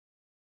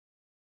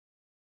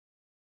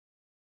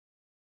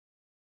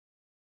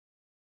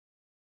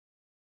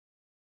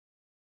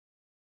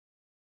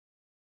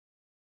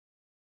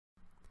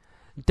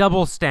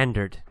Double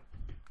standard.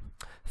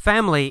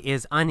 Family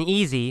is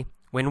uneasy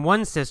when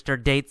one sister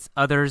dates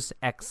other's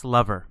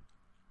ex-lover.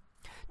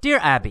 Dear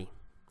Abby,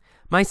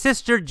 my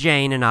sister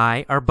Jane and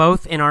I are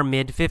both in our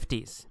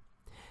mid-50s.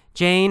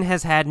 Jane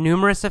has had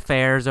numerous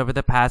affairs over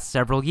the past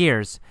several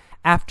years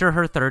after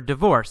her third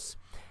divorce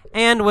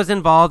and was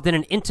involved in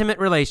an intimate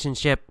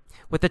relationship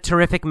with a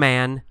terrific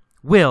man,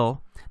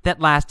 Will, that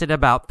lasted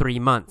about 3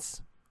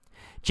 months.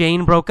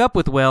 Jane broke up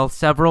with Will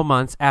several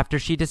months after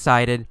she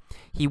decided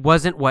he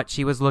wasn't what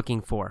she was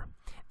looking for,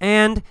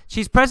 and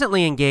she's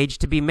presently engaged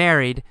to be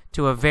married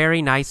to a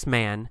very nice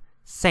man,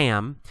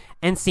 Sam,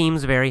 and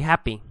seems very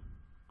happy.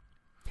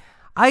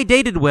 I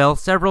dated Will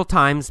several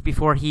times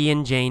before he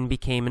and Jane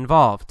became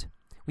involved.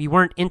 We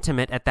weren't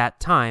intimate at that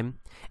time,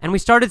 and we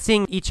started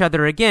seeing each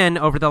other again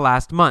over the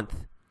last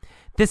month.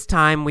 This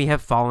time we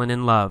have fallen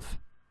in love.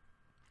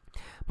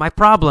 My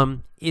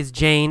problem is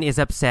Jane is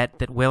upset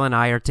that Will and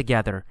I are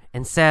together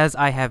and says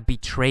I have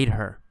betrayed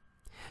her.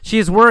 She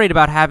is worried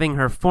about having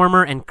her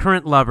former and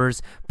current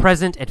lovers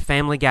present at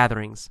family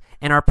gatherings,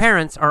 and our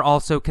parents are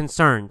also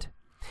concerned.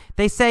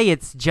 They say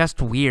it's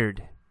just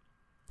weird.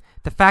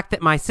 The fact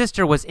that my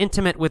sister was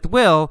intimate with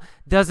Will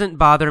doesn't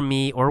bother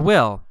me or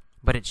Will,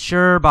 but it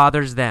sure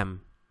bothers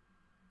them.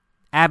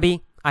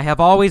 Abby, I have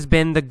always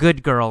been the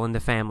good girl in the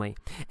family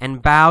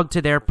and bowed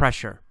to their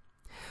pressure.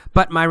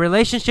 But my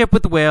relationship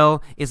with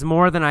Will is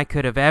more than I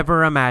could have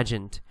ever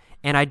imagined,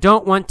 and I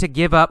don't want to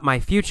give up my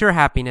future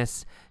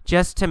happiness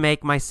just to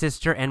make my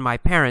sister and my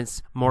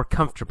parents more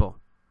comfortable.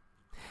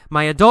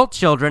 My adult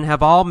children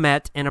have all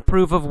met and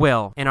approve of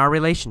Will and our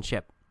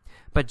relationship,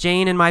 but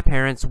Jane and my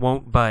parents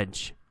won't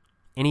budge.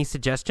 Any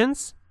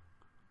suggestions?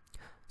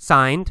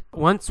 Signed,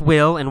 Once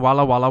Will in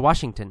Walla Walla,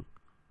 Washington.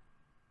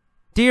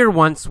 Dear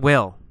Once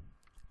Will,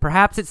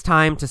 perhaps it's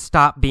time to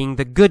stop being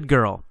the good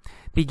girl.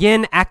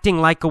 Begin acting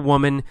like a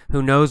woman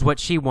who knows what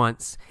she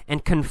wants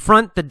and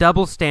confront the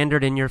double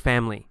standard in your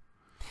family.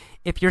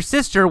 If your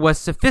sister was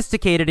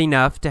sophisticated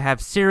enough to have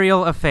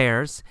serial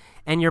affairs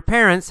and your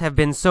parents have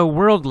been so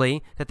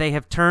worldly that they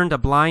have turned a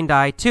blind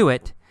eye to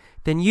it,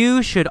 then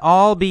you should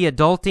all be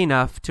adult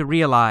enough to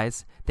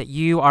realize that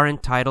you are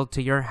entitled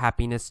to your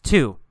happiness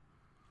too.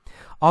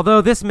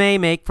 Although this may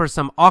make for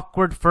some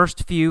awkward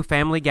first few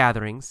family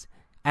gatherings,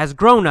 as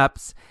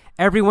grown-ups,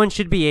 everyone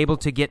should be able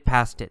to get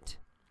past it.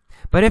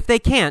 But if they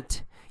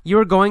can't, you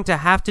are going to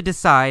have to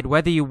decide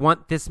whether you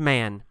want this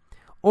man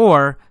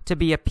or to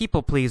be a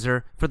people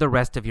pleaser for the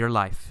rest of your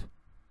life.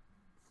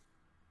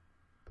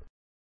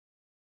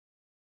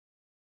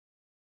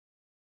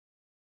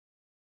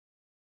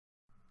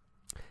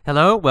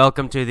 Hello,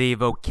 welcome to the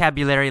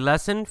vocabulary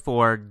lesson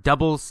for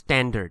double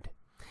standard.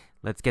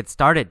 Let's get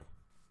started.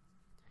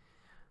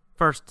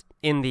 First,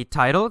 in the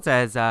title, it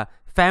says,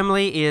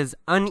 family is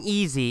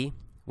uneasy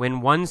when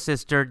one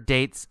sister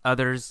dates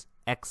other's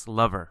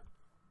ex-lover.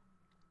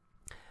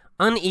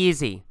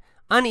 Uneasy.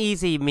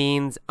 Uneasy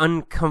means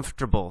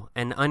uncomfortable,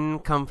 an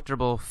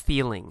uncomfortable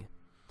feeling.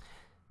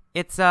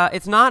 It's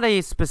not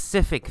a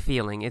specific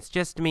feeling. It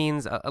just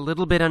means a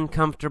little bit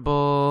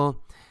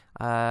uncomfortable,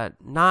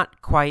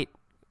 not quite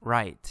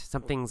right.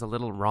 Something's a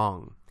little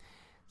wrong.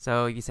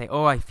 So you say,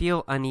 oh, I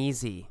feel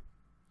uneasy.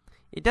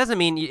 It doesn't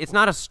mean, it's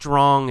not a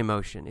strong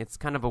emotion. It's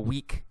kind of a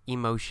weak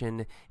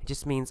emotion. It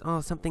just means,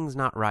 oh, something's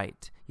not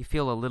right. You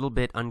feel a little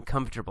bit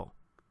uncomfortable.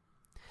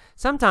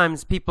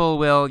 Sometimes people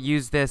will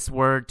use this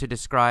word to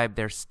describe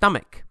their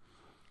stomach.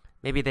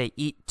 Maybe they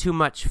eat too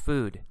much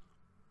food.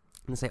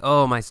 And they say,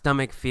 oh, my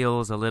stomach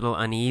feels a little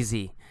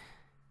uneasy.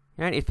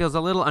 Right? It feels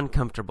a little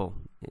uncomfortable.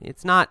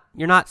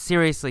 You're not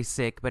seriously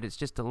sick, but it's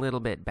just a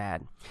little bit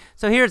bad.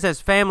 So here it says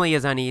family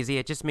is uneasy.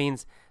 It just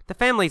means the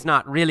family's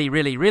not really,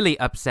 really, really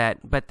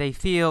upset, but they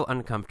feel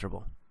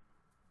uncomfortable.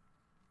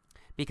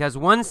 Because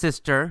one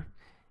sister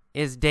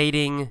is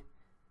dating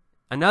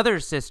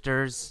another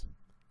sister's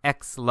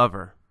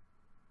ex-lover.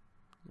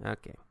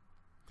 Okay,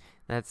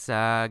 let's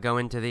go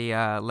into the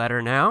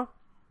letter now.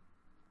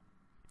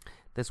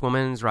 This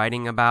woman's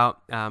writing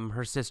about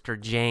her sister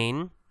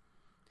Jane,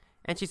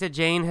 and she said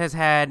Jane has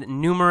had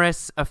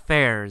numerous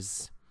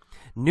affairs.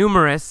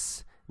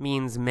 Numerous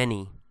means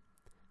many.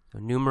 So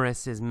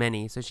numerous is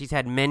many. So she's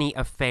had many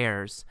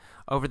affairs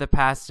over the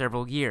past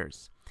several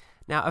years.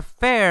 Now,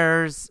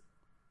 affairs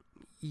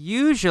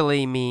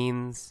usually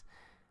means,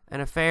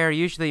 an affair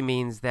usually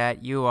means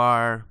that you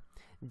are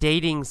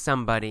dating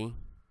somebody,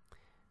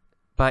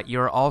 but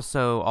you're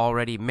also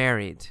already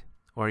married,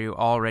 or you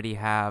already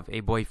have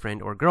a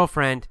boyfriend or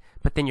girlfriend,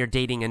 but then you're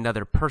dating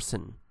another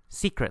person,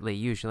 secretly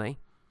usually.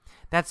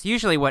 That's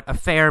usually what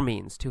affair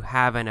means, to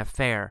have an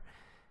affair.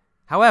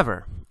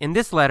 However, in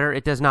this letter,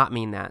 it does not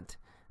mean that.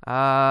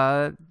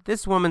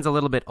 This woman's a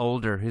little bit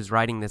older who's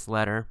writing this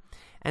letter,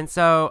 and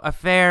so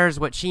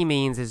affairs, what she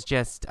means is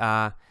just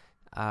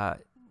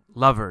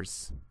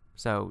lovers.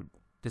 So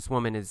this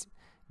woman is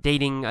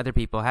dating other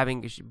people,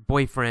 having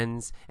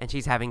boyfriends, and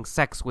she's having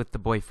sex with the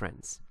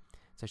boyfriends.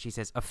 So she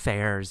says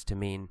affairs to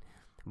mean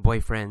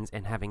boyfriends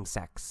and having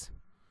sex.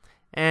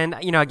 And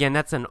again,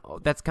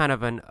 that's kind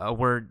of a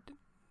word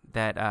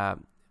that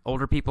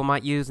older people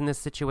might use in this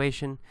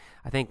situation.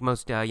 I think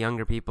most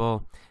younger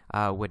people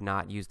would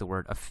not use the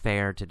word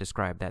affair to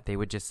describe that. They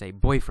would just say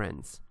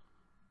boyfriends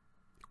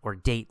or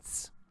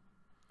dates.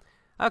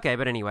 Okay,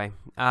 but anyway,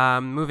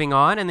 moving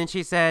on. And then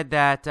she said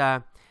that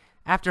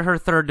after her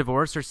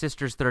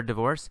sister's third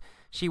divorce,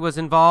 she was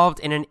involved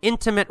in an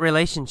intimate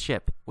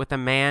relationship with a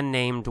man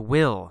named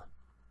Will.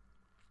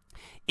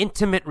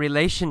 Intimate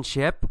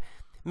relationship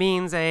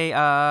means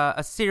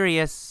a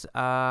serious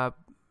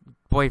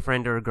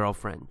boyfriend or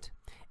girlfriend.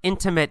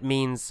 Intimate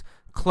means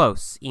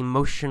close,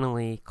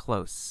 emotionally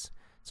close.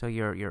 So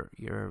you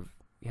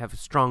have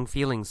strong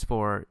feelings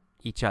for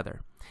each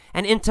other.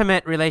 An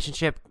intimate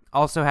relationship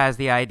also has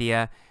the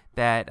idea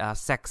that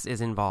sex is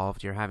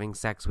involved. You're having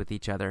sex with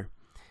each other.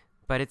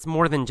 But it's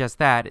more than just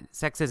that.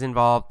 Sex is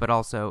involved, but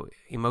also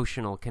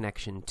emotional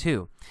connection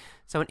too.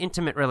 So an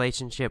intimate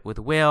relationship with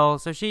Will.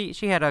 So she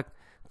had a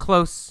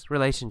close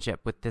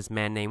relationship with this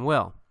man named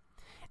Will.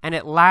 And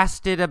it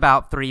lasted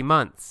about 3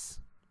 months.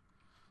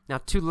 Now,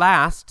 to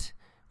last,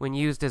 when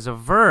used as a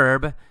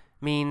verb,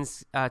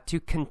 means to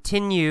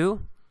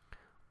continue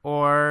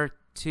or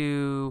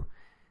to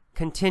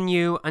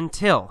continue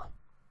until.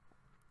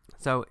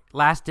 So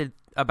lasted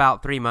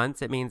about 3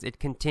 months. It means it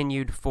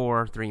continued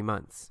for 3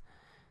 months.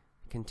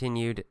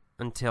 Continued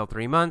until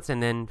 3 months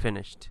and then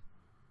finished.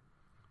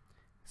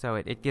 So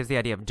it gives the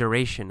idea of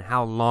duration,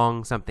 how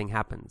long something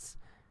happens.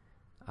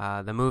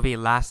 The movie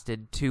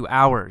lasted 2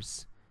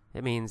 hours.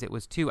 It means it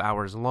was 2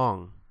 hours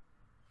long.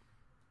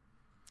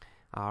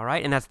 All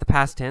right, and that's the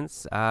past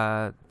tense.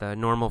 The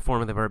normal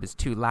form of the verb is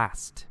to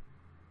last.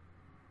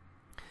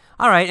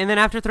 All right, and then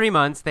after 3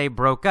 months, they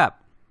broke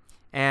up.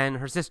 And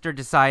her sister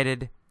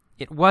decided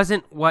it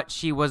wasn't what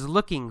she was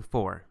looking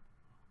for.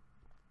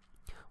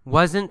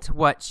 Wasn't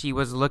what she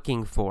was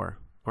looking for.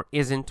 Or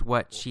isn't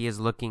what she is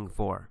looking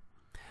for.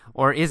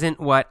 Or isn't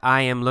what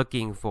I am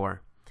looking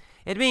for.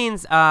 It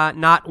means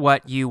not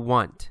what you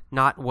want.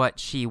 Not what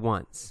she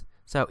wants.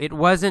 So it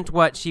wasn't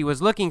what she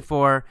was looking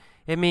for.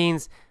 It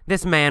means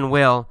this man,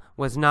 Will,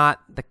 was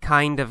not the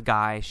kind of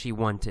guy she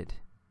wanted.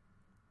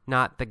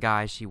 Not the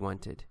guy she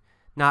wanted.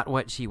 Not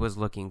what she was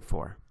looking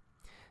for.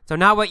 So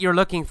not what you're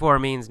looking for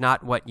means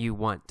not what you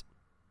want.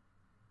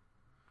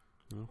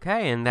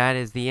 Okay, and that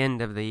is the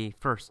end of the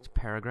first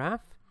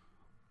paragraph.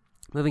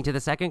 Moving to the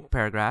second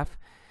paragraph.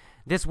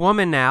 This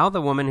woman now,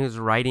 the woman who's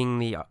writing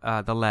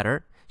the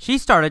letter, she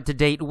started to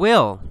date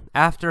Will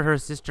after her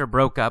sister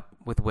broke up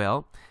with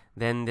Will.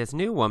 Then this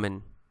new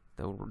woman,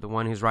 the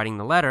one who's writing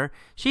the letter,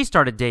 she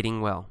started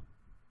dating Will.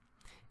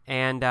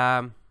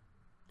 And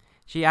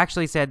she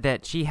actually said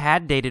that she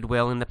had dated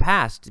Will in the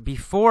past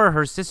before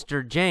her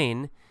sister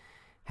Jane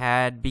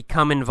had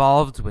become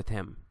involved with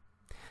him.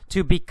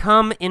 To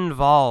become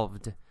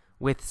involved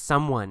with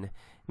someone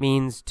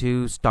means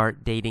to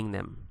start dating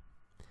them.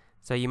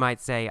 So you might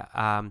say,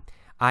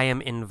 I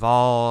am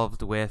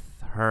involved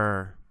with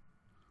her.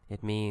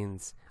 It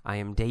means I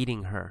am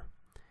dating her.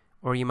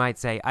 Or you might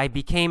say, I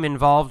became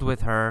involved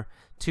with her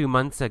 2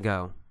 months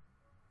ago.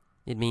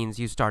 It means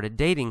you started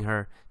dating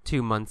her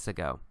 2 months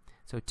ago.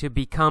 So to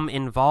become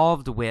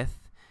involved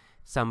with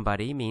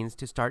somebody means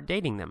to start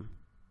dating them.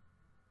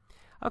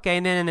 Okay,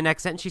 and then in the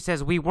next sentence she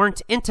says, we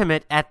weren't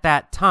intimate at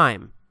that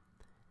time.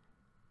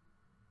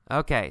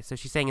 Okay, so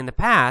she's saying in the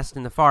past,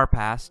 in the far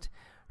past,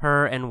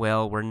 her and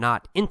Will were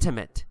not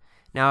intimate.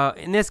 Now,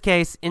 in this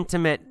case,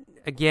 intimate,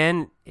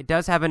 again, it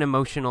does have an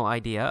emotional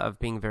idea of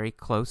being very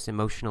close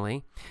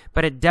emotionally,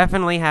 but it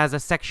definitely has a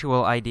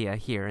sexual idea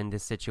here in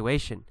this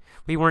situation.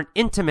 We weren't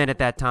intimate at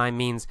that time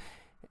means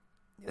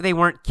they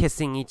weren't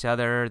kissing each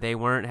other, they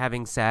weren't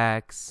having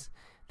sex.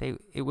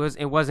 It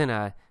wasn't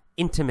a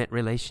intimate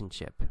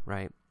relationship,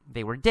 right?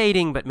 They were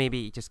dating, but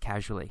maybe just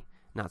casually,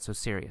 not so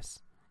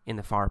serious in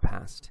the far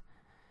past.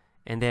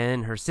 And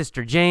then her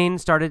sister Jane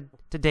started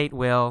to date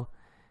Will.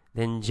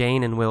 Then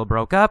Jane and Will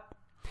broke up.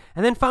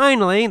 And then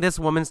finally, this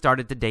woman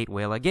started to date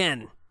Will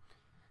again.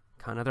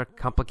 Kind of a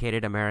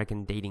complicated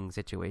American dating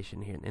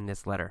situation here in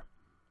this letter.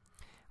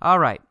 All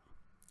right.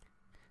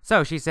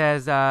 So she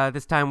says,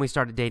 this time we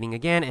started dating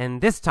again,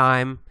 and this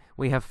time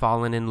we have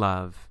fallen in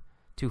love.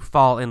 To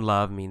fall in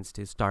love means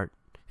to start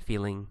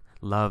feeling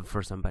love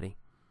for somebody.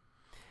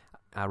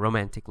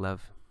 Romantic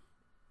love.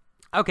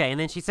 Okay, and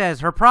then she says,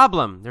 her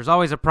problem. There's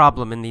always a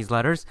problem in these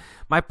letters.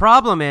 My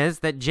problem is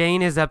that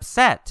Jane is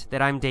upset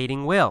that I'm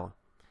dating Will.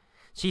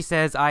 She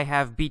says, I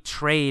have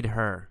betrayed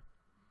her.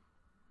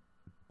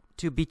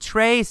 To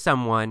betray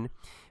someone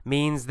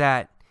means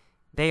that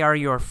they are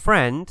your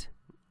friend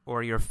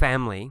or your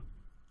family,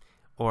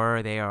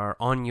 or they are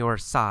on your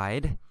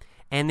side,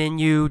 and then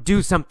you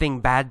do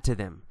something bad to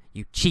them.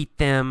 You cheat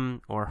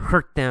them or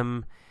hurt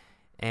them,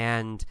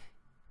 and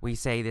we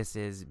say this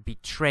is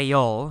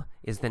betrayal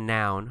is the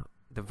noun.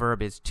 The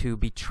verb is to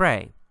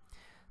betray.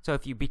 So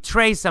if you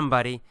betray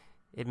somebody,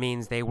 it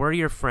means they were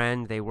your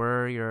friend, they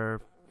were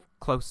your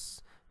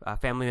close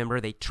family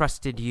member, they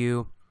trusted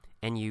you,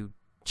 and you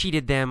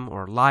cheated them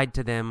or lied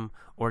to them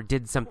or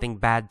did something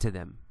bad to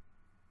them.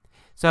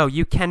 So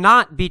you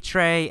cannot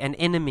betray an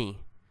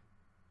enemy.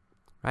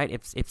 right?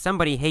 If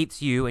somebody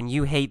hates you and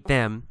you hate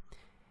them,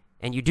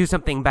 and you do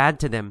something bad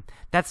to them,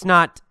 that's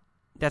not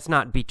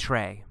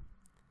betray,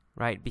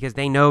 right? Because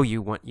they know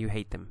you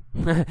hate them.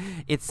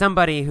 It's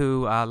somebody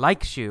who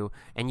likes you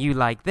and you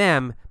like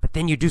them, but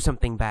then you do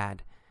something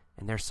bad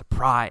and they're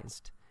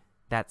surprised.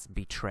 That's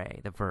betray,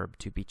 the verb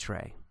to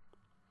betray.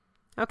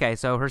 Okay,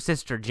 so her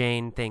sister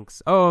Jane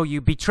thinks, oh,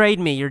 you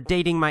betrayed me. You're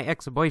dating my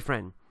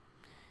ex-boyfriend.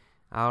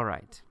 All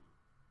right.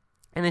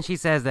 And then she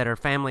says that her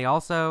family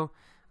also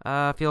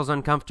feels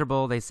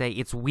uncomfortable. They say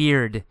it's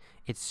weird.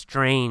 It's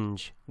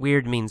strange.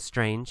 Weird means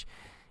strange.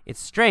 It's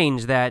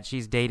strange that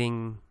she's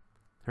dating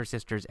her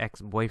sister's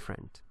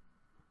ex-boyfriend.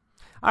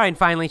 All right, and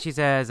finally she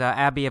says,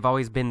 Abby, I've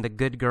always been the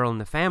good girl in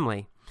the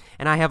family,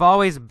 and I have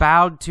always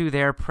bowed to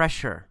their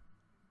pressure.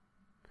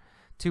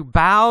 To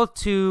bow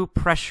to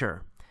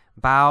pressure,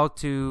 bow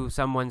to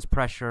someone's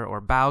pressure,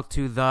 or bow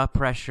to the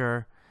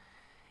pressure,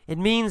 it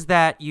means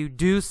that you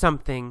do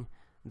something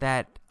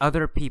that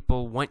other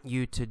people want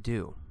you to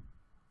do.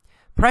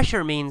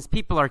 Pressure means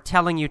people are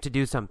telling you to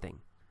do something.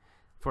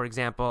 For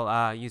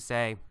example, you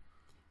say,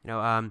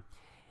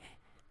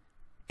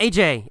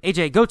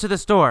 AJ, go to the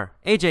store.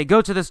 AJ,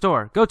 go to the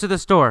store. Go to the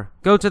store.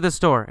 Go to the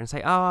store. And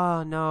say,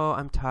 oh, no,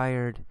 I'm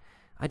tired.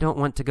 I don't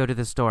want to go to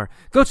the store.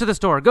 Go to the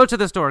store. Go to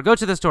the store. Go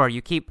to the store.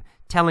 You keep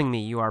telling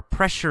me. You are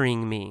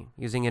pressuring me,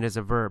 using it as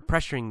a verb.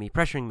 Pressuring me.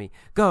 Pressuring me.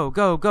 Go,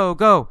 go, go,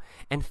 go.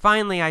 And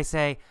finally I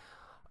say,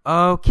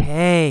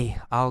 okay,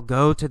 I'll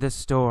go to the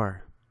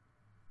store.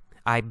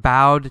 I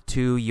bowed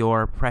to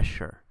your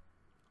pressure.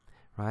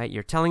 Right?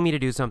 You're telling me to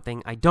do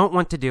something. I don't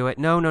want to do it.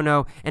 No, no,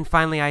 no. And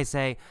finally I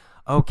say,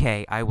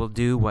 okay, I will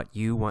do what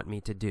you want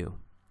me to do.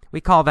 We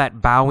call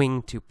that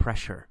bowing to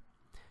pressure.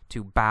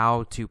 To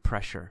bow to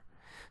pressure.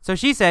 So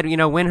she said,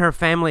 when her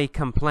family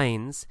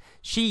complains,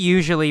 she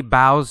usually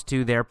bows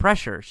to their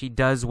pressure. She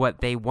does what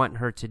they want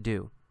her to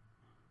do.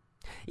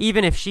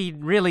 Even if she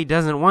really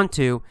doesn't want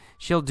to,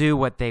 she'll do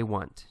what they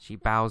want. She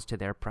bows to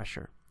their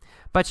pressure.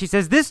 But she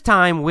says this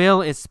time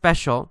Will is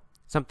special,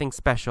 something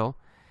special,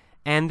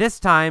 and this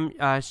time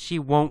she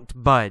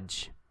won't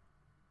budge.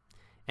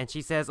 And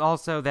she says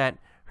also that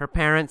her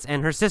parents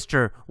and her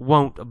sister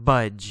won't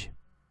budge.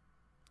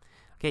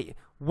 Okay,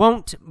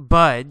 won't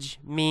budge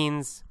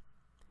means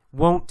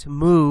won't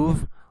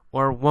move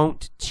or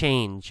won't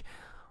change.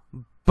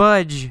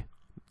 Budge,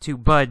 to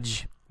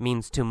budge,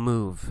 means to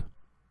move.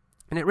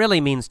 And it really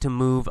means to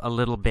move a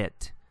little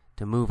bit.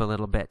 To move a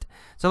little bit.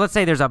 So let's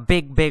say there's a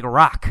big, big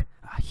rock.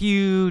 A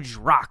huge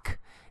rock.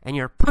 And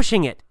you're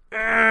pushing it.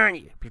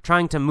 You're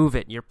trying to move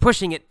it. You're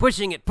pushing it,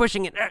 pushing it,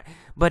 pushing it.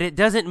 But it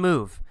doesn't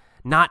move.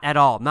 Not at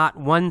all. Not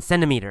 1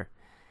 centimeter.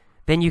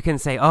 Then you can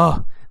say,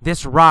 oh,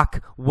 this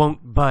rock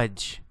won't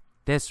budge.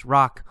 This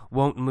rock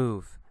won't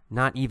move.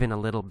 Not even a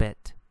little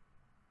bit.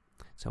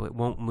 So it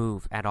won't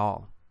move at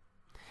all.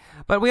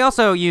 But we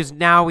also use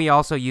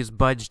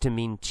budge to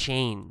mean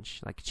change.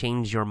 Like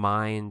change your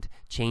mind,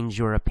 change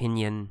your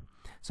opinion.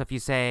 So if you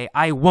say,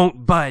 I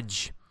won't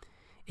budge,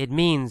 it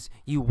means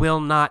you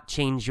will not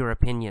change your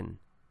opinion.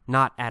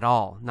 Not at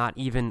all. Not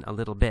even a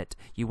little bit.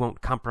 You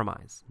won't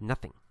compromise.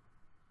 Nothing.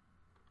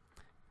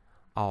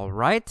 All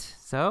right.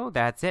 So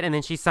that's it. And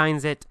then she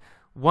signs it,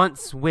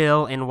 once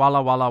Will in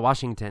Walla Walla,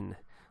 Washington.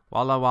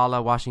 Walla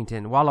Walla,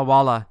 Washington. Walla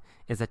Walla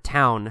is a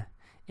town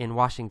in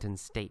Washington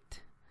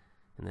State,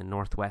 in the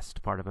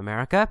northwest part of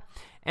America.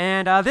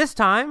 And this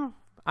time,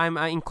 I'm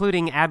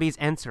including Abby's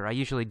answer. I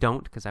usually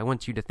don't, because I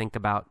want you to think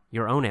about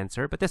your own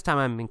answer. But this time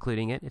I'm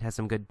including it. It has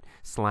some good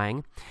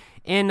slang.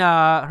 In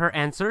her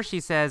answer, she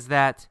says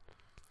that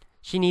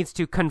she needs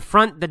to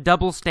confront the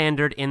double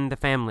standard in the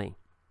family.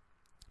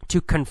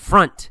 To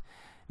confront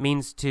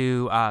means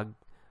to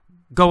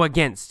go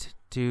against,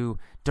 to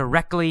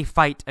directly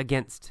fight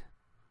against,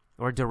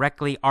 or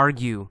directly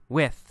argue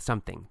with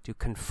something. To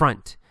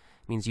confront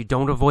means you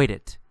don't avoid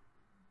it.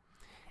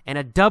 And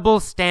a double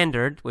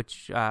standard,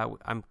 which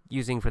I'm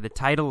using for the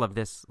title of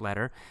this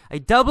letter, a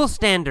double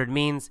standard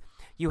means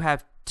you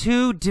have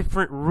 2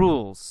 different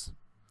rules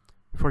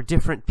for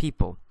different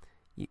people.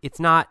 It's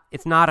not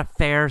a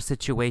fair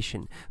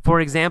situation.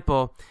 For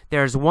example,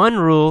 there's one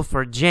rule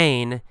for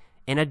Jane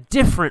and a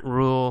different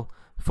rule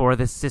for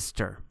the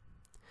sister.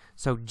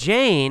 So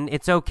Jane,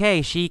 it's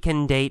okay. She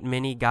can date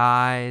many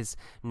guys,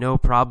 no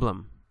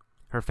problem.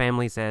 Her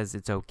family says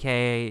it's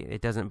okay.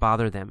 It doesn't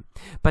bother them.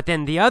 But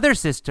then the other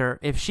sister,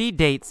 if she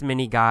dates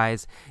many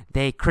guys,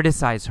 they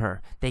criticize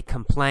her. They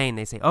complain.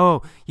 They say,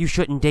 oh, you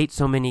shouldn't date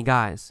so many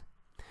guys.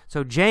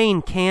 So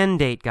Jane can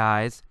date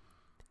guys.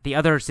 The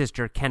other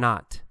sister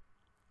cannot.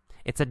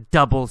 It's a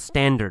double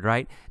standard,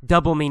 right?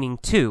 Double meaning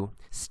 2.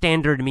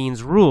 Standard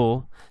means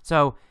rule.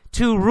 So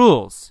 2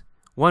 rules.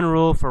 One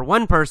rule for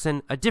one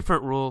person, a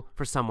different rule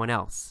for someone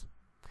else.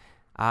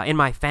 In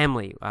my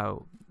family,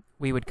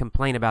 we would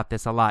complain about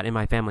this a lot in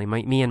my family,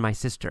 me and my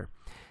sister.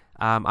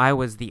 I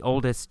was the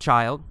oldest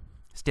child,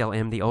 still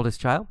am the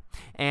oldest child,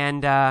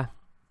 and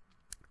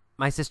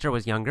my sister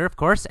was younger, of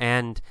course,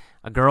 and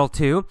a girl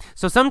too.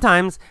 So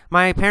sometimes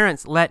my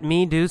parents let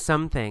me do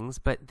some things,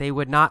 but they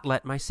would not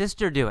let my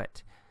sister do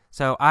it.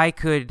 So I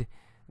could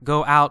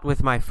go out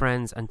with my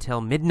friends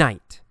until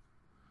midnight.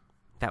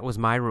 That was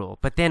my rule.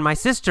 But then my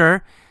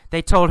sister,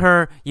 they told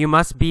her, you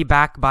must be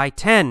back by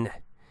 10.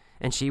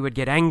 And she would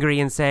get angry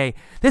and say,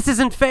 this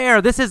isn't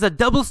fair. This is a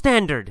double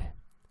standard.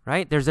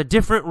 Right? There's a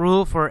different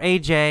rule for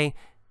AJ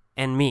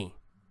and me.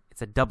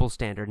 It's a double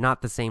standard,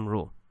 not the same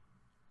rule.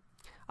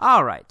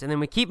 All right. And then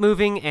we keep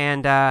moving,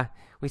 and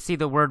we see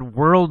the word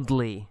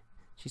worldly.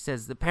 She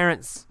says,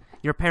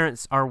 your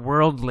parents are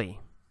worldly.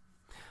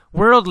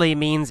 Worldly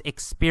means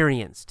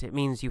experienced. It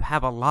means you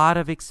have a lot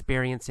of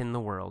experience in the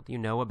world. You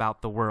know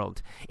about the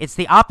world. It's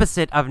the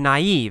opposite of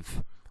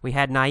naive. We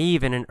had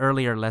naive in an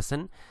earlier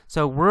lesson.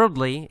 So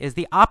worldly is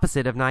the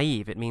opposite of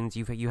naive. It means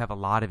you have a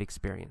lot of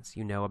experience.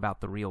 You know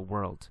about the real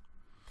world.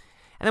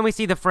 And then we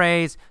see the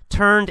phrase,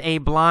 turned a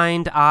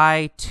blind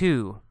eye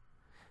to.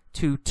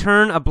 To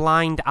turn a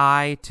blind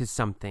eye to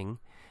something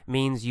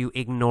means you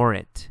ignore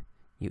it.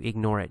 You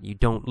ignore it. You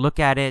don't look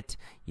at it.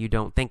 You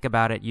don't think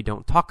about it. You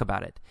don't talk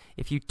about it.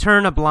 If you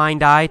turn a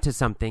blind eye to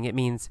something, it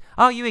means,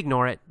 oh, you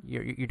ignore it.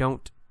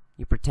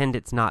 You pretend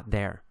it's not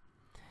there.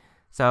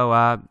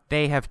 So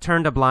they have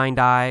turned a blind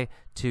eye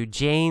to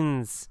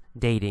Jane's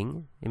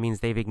dating. It means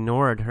they've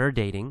ignored her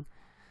dating.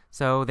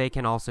 So they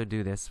can also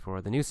do this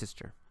for the new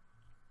sister.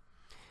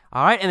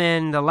 All right, and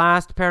then the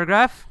last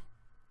paragraph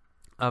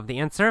of the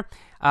answer.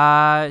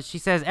 She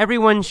says,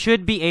 everyone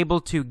should be able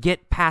to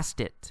get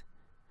past it.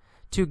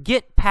 To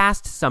get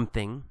past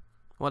something,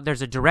 well,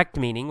 there's a direct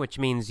meaning, which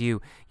means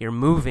you're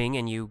moving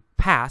and you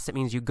pass. It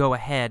means you go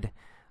ahead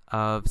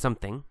of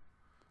something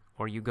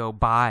or you go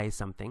by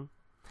something.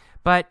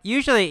 But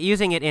usually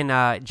using it in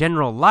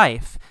general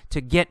life,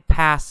 to get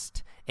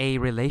past a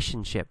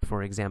relationship,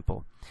 for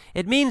example,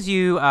 it means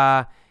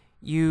the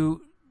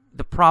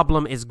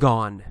problem is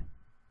gone.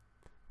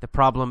 The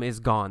problem is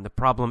gone. The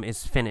problem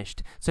is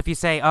finished. So if you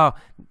say, oh,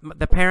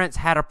 the parents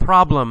had a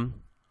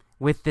problem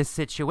with this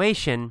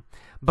situation,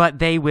 but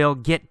they will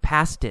get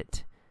past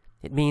it.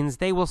 It means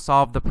they will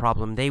solve the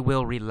problem. They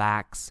will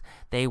relax.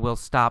 They will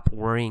stop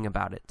worrying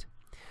about it.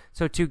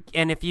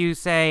 And if you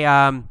say,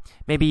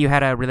 maybe you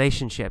had a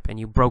relationship and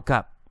you broke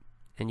up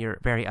and you're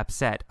very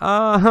upset.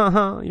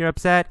 Oh, you're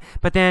upset.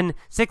 But then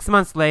 6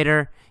 months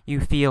later,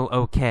 you feel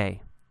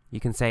okay. You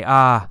can say,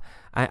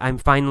 I'm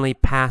finally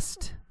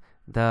past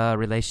the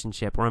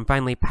relationship, or I'm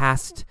finally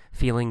past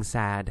feeling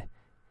sad.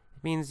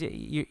 It means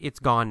it's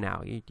gone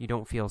now. You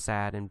don't feel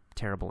sad and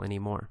terrible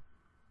anymore.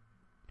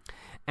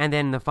 And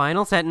then the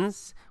final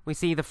sentence, we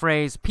see the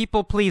phrase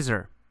people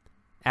pleaser.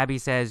 Abby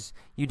says,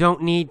 you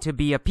don't need to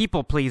be a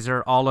people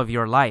pleaser all of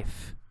your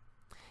life.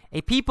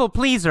 A people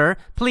pleaser,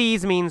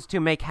 please means to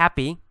make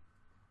happy.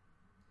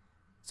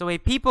 So a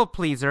people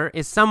pleaser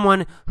is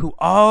someone who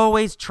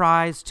always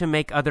tries to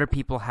make other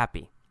people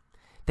happy.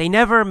 They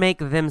never make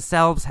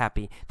themselves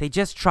happy. They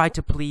just try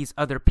to please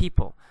other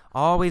people.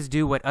 Always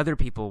do what other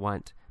people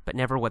want, but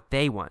never what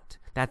they want.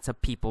 That's a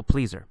people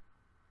pleaser.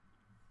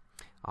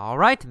 All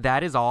right,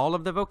 that is all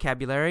of the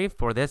vocabulary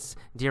for this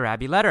Dear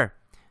Abby letter.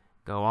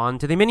 Go on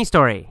to the mini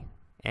story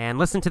and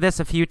listen to this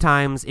a few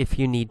times if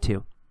you need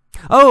to.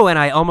 Oh, and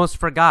I almost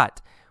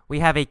forgot. We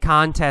have a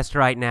contest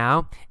right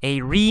now, a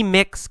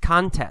remix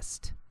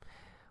contest.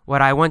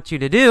 What I want you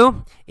to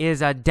do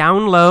is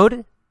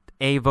download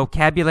a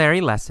vocabulary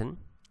lesson,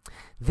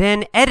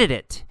 then edit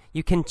it.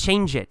 You can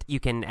change it. You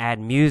can add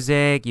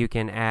music. You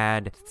can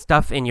add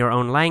stuff in your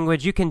own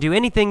language. You can do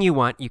anything you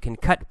want. You can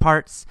cut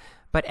parts.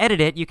 But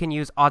edit it, you can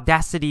use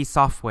Audacity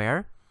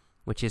software,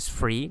 which is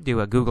free.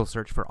 Do a Google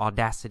search for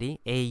Audacity,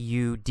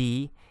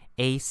 Audacity.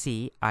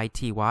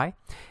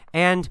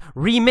 And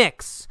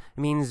remix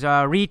means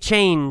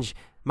rechange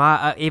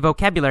a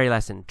vocabulary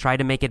lesson. Try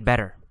to make it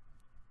better.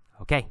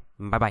 Okay,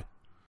 bye-bye.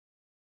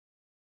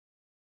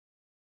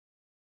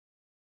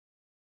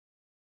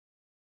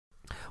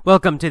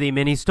 Welcome to the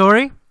mini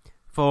story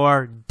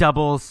for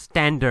Double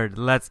Standard.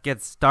 Let's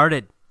get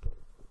started.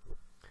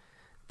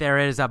 There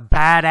is a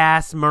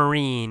badass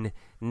Marine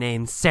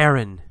named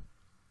Saren.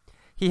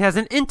 He has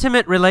an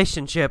intimate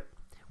relationship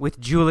with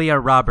Julia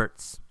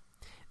Roberts.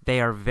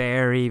 They are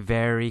very,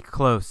 very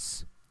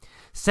close.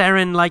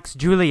 Saren likes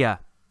Julia,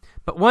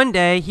 but one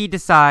day he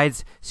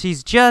decides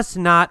she's just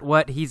not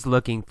what he's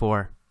looking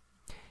for.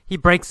 He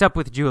breaks up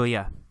with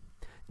Julia.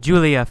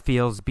 Julia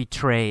feels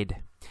betrayed.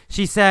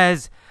 She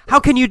says, "How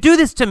can you do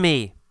this to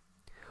me?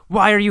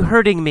 Why are you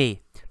hurting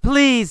me?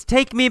 Please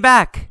take me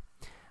back."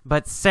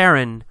 But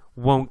Saren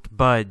won't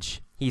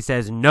budge. He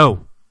says,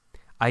 "No,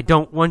 I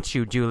don't want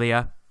you,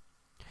 Julia."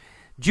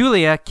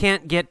 Julia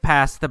can't get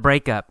past the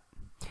breakup.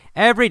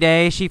 Every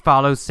day she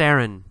follows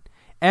Saren.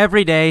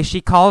 Every day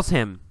she calls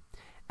him.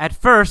 At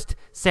first,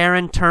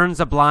 Saren turns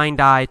a blind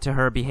eye to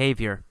her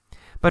behavior.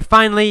 But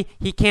finally,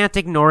 he can't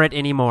ignore it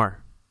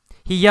anymore.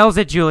 He yells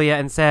at Julia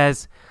and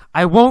says,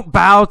 "I won't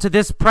bow to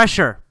this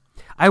pressure.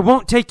 I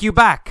won't take you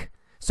back,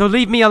 so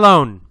leave me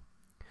alone."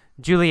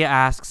 Julia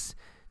asks,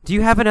 "Do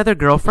you have another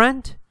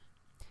girlfriend?"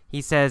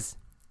 He says,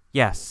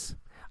 "Yes,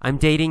 I'm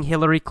dating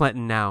Hillary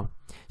Clinton now.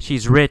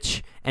 She's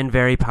rich and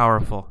very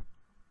powerful."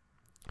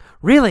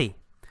 "Really?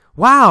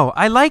 Wow,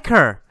 I like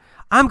her.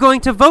 I'm going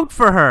to vote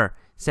for her,"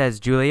 says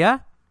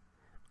Julia.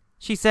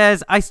 She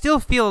says, I still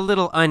feel a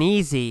little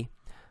uneasy,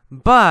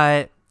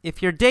 but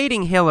if you're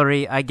dating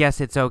Hillary, I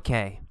guess it's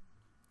okay.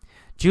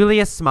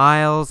 Julia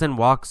smiles and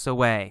walks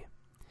away.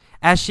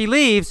 As she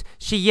leaves,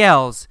 she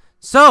yells,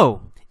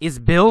 So, is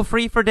Bill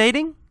free for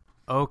dating?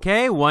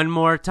 Okay, one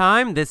more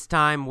time, this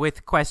time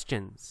with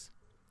questions.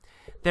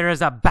 There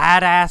is a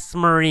badass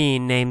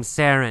Marine named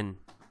Saren.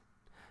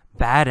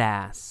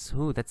 Badass.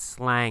 Ooh, that's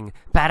slang.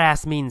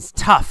 Badass means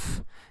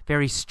tough,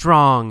 very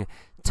strong,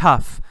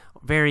 tough,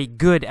 very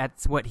good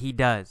at what he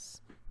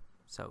does.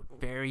 So,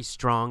 very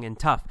strong and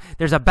tough.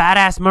 There's a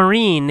badass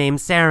Marine named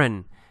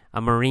Saren.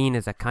 A Marine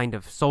is a kind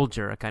of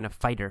soldier, a kind of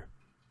fighter.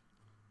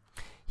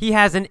 He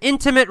has an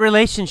intimate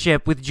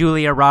relationship with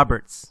Julia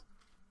Roberts.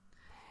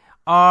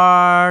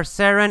 Are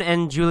Saren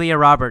and Julia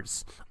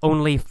Roberts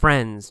only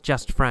friends,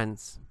 just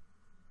friends?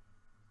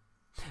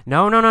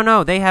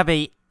 No. They have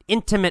an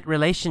intimate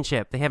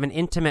relationship.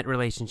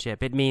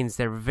 It means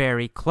they're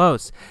very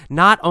close.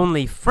 Not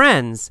only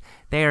friends,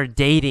 they are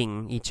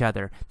dating each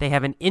other. They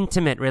have an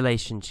intimate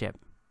relationship.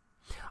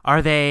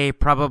 Are they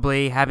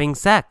probably having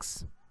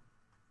sex?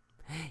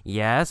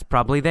 Yes,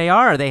 probably they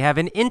are. They have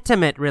an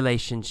intimate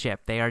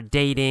relationship. They are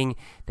dating.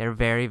 They're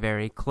very,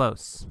 very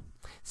close.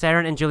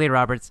 Saren and Julia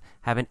Roberts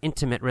have an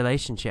intimate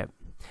relationship.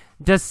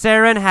 Does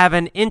Saren have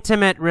an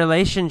intimate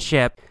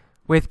relationship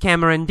with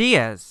Cameron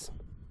Diaz?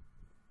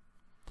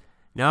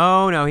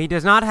 No, he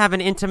does not have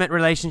an intimate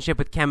relationship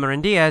with Cameron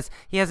Diaz.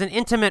 He has an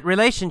intimate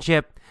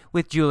relationship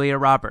with Julia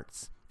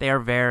Roberts. They are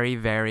very,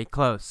 very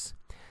close.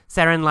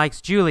 Saren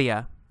likes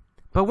Julia,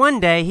 but one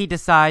day he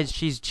decides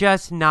she's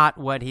just not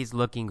what he's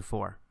looking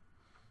for.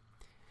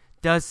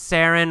 Does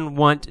Saren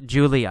want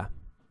Julia?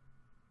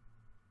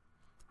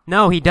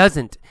 No, he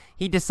doesn't.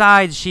 He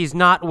decides she's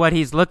not what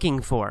he's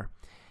looking for.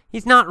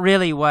 She's not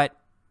really what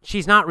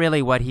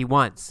he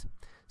wants.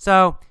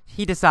 So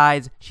he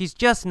decides she's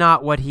just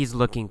not what he's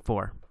looking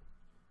for.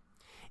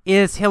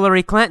 Is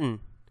Hillary Clinton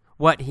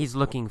what he's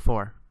looking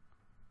for?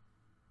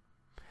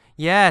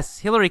 Yes,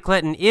 Hillary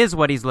Clinton is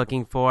what he's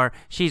looking for.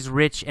 She's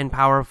rich and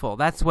powerful.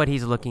 That's what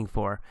he's looking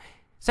for.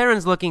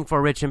 Saren's looking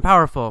for rich and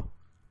powerful.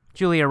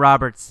 Julia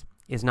Roberts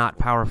is not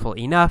powerful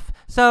enough,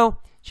 so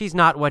she's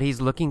not what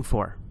he's looking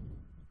for.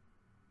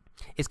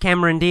 Is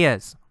Cameron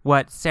Diaz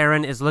what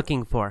Saren is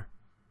looking for?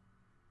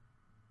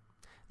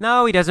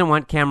 No, he doesn't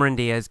want Cameron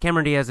Diaz.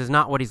 Cameron Diaz is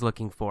not what he's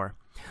looking for.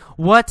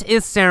 What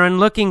is Saren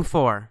looking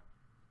for?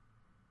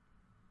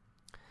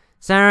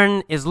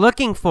 Saren is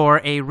looking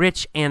for a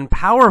rich and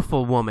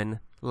powerful woman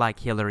like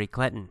Hillary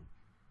Clinton.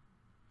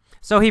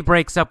 So he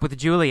breaks up with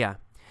Julia.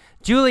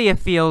 Julia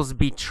feels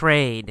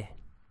betrayed.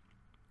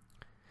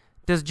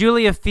 Does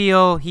Julia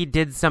feel he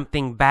did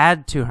something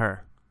bad to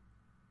her?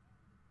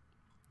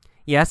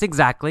 Yes,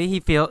 exactly.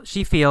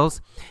 She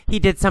feels he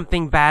did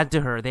something bad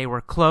to her. They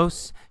were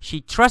close. She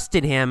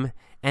trusted him,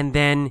 and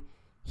then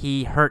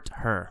he hurt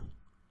her.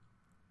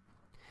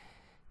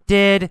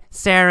 Did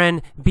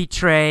Saren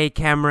betray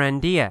Cameron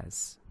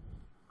Diaz?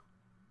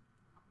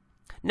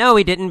 No,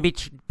 he didn't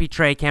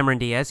betray Cameron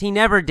Diaz. He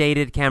never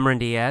dated Cameron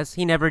Diaz.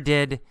 He never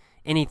did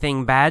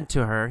anything bad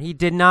to her. He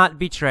did not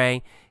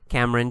betray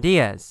Cameron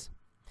Diaz.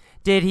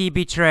 Did he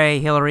betray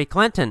Hillary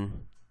Clinton?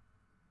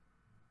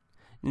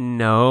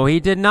 No, he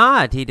did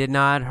not. He did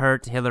not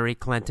hurt Hillary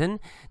Clinton.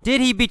 Did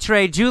he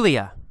betray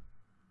Julia?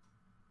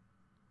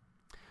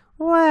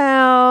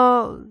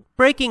 Well,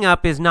 breaking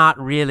up is not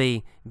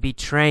really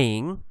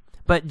betraying,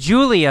 but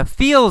Julia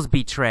feels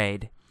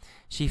betrayed.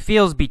 She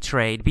feels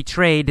betrayed.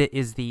 Betrayed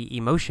is the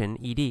emotion,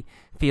 ed,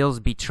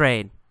 feels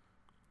betrayed.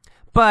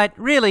 But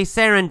really,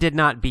 Saren did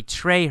not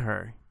betray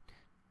her.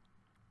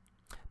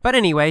 But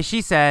anyway,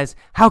 she says,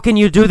 "How can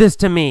you do this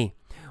to me?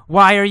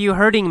 Why are you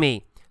hurting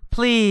me?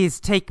 Please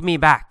take me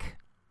back."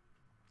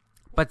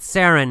 But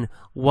Saren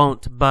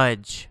won't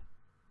budge.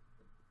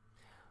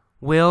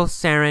 Will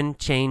Saren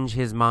change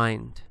his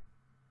mind?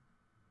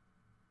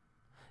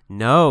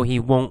 No, he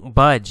won't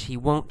budge. He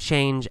won't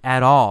change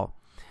at all.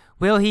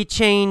 Will he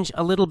change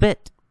a little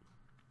bit?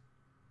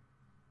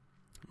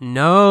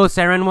 No,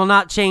 Saren will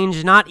not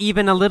change, not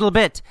even a little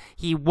bit.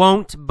 He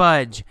won't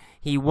budge.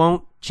 He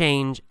won't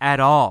change at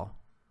all.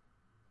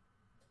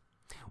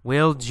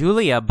 Will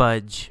Julia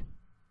budge?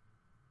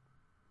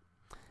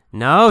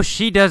 No,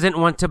 she doesn't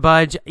want to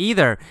budge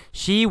either.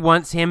 She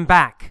wants him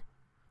back.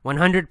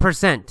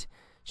 100%.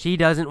 She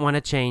doesn't want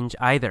to change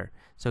either.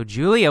 So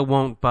Julia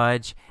won't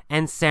budge,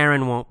 and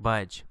Saren won't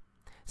budge.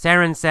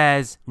 Saren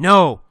says,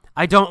 "No,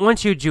 I don't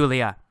want you,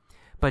 Julia."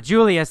 But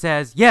Julia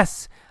says,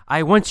 "Yes,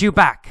 I want you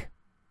back."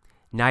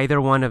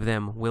 Neither one of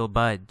them will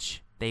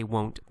budge. They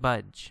won't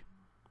budge.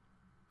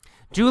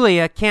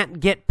 Julia can't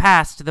get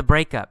past the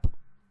breakup.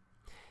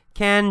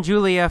 Can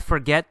Julia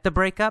forget the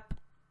breakup?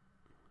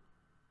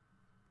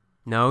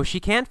 No, she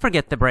can't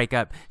forget the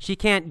breakup. She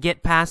can't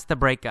get past the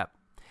breakup.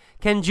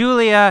 Can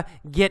Julia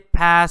get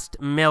past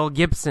Mel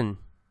Gibson?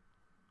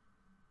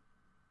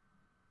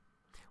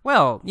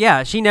 Well,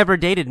 yeah, she never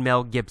dated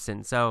Mel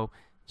Gibson, so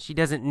she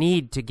doesn't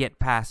need to get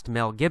past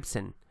Mel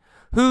Gibson.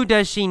 Who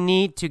does she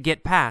need to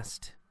get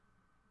past?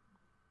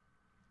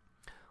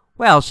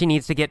 Well, she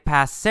needs to get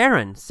past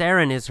Saren.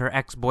 Saren is her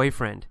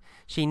ex-boyfriend.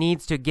 She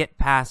needs to get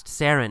past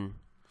Saren.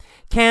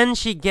 Can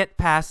she get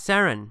past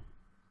Saren?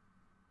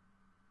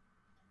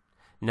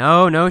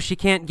 No, she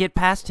can't get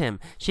past him.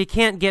 She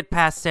can't get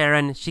past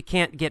Saren. She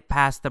can't get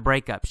past the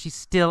breakup. She's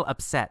still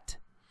upset.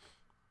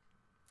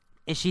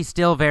 Is she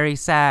still very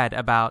sad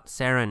about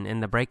Saren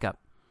and the breakup?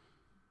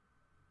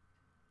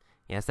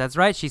 Yes, that's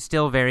right. She's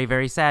still very,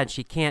 very sad.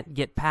 She can't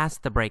get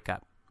past the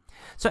breakup.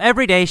 So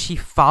every day she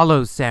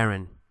follows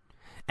Saren.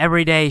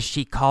 Every day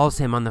she calls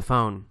him on the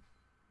phone.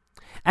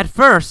 At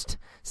first,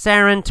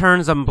 Saren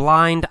turns a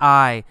blind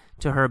eye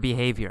to her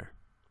behavior.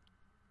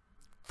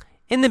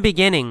 In the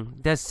beginning,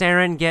 does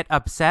Saren get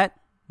upset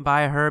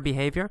by her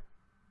behavior?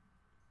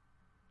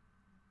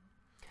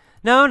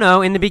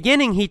 No. In the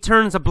beginning, he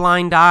turns a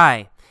blind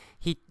eye.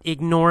 He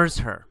ignores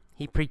her.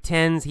 He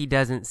pretends he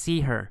doesn't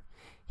see her.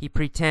 He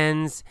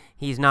pretends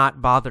he's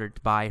not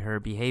bothered by her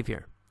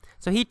behavior.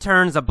 So he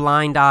turns a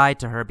blind eye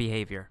to her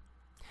behavior.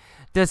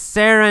 Does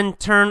Saren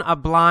turn a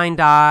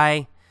blind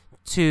eye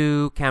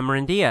to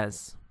Cameron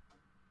Diaz?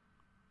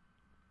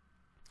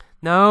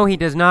 No, he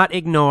does not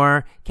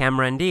ignore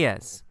Cameron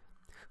Diaz.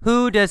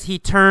 Who does he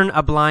turn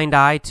a blind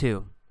eye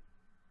to?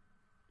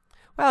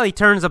 Well, he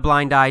turns a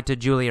blind eye to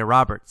Julia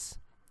Roberts.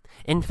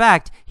 In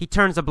fact, he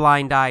turns a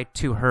blind eye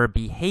to her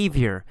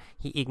behavior.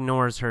 He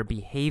ignores her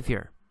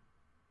behavior.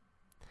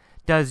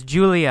 Does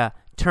Julia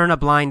turn a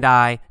blind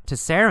eye to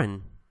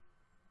Saren?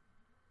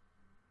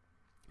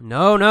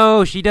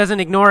 No, she doesn't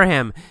ignore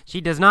him.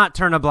 She does not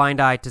turn a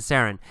blind eye to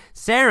Saren.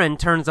 Saren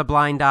turns a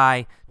blind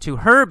eye to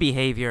her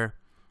behavior,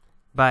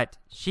 but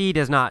she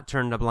does not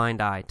turn a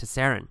blind eye to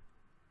Saren.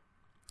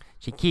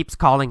 She keeps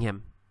calling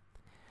him.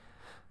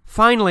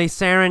 Finally,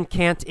 Saren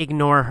can't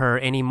ignore her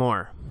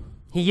anymore.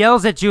 He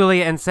yells at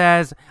Julia and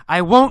says,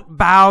 "I won't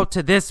bow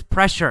to this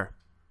pressure."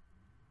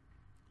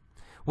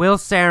 Will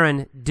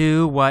Saren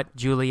do what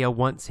Julia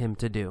wants him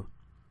to do?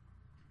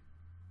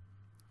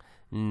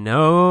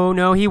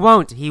 No, he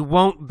won't. He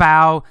won't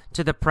bow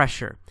to the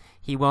pressure.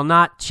 He will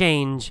not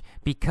change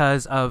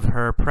because of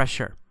her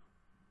pressure.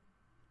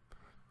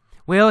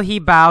 Will he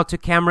bow to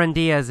Cameron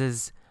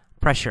Diaz's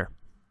pressure?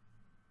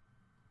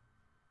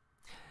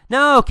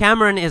 No,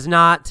 Cameron is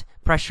not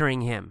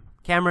pressuring him.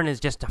 Cameron is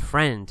just a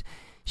friend.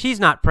 She's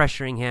not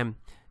pressuring him.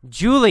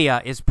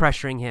 Julia is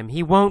pressuring him.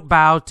 He won't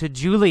bow to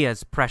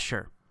Julia's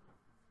pressure.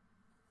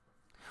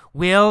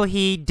 Will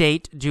he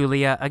date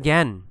Julia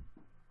again?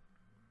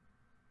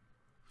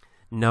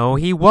 No,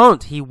 he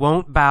won't. He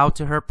won't bow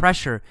to her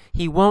pressure.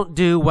 He won't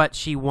do what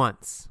she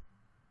wants.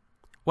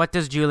 What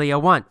does Julia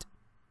want?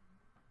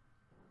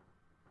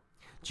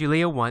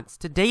 Julia wants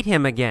to date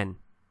him again.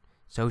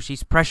 So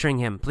she's pressuring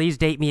him. Please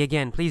date me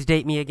again. Please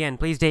date me again.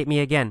 Please date me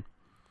again.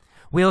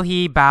 Will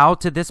he bow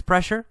to this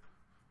pressure?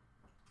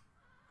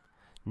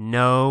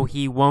 No,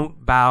 he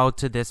won't bow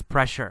to this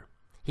pressure.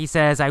 He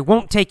says, "I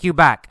won't take you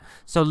back,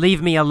 so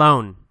leave me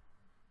alone."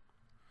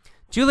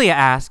 Julia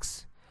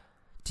asks,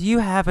 "Do you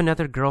have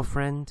another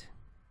girlfriend?"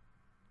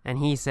 And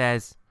he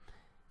says,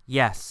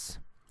 "Yes,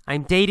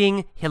 I'm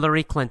dating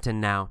Hillary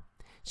Clinton now.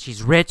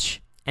 She's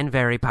rich and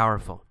very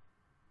powerful."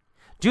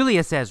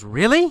 Julia says,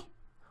 "Really?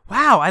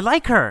 Wow, I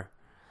like her.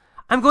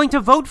 I'm going to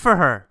vote for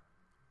her.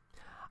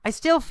 I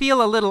still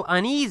feel a little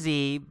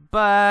uneasy,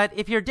 but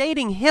if you're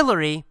dating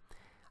Hillary,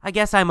 I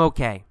guess I'm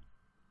okay."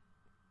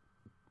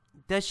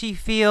 Does she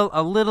feel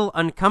a little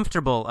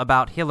uncomfortable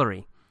about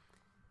Hillary?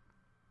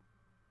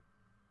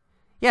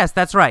 Yes,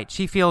 that's right.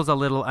 She feels a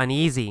little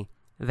uneasy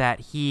that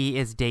he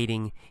is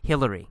dating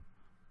Hillary.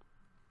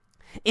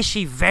 Is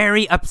she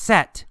very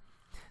upset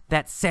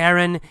that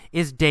Saren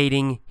is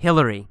dating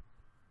Hillary?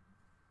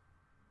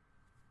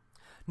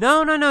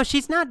 No.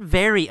 She's not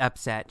very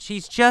upset.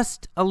 She's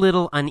just a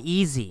little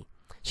uneasy.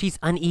 She's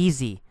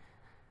uneasy.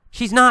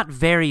 She's not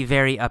very,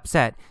 very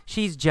upset.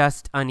 She's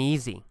just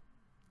uneasy.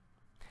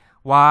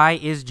 Why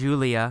is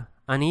Julia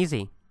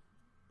uneasy?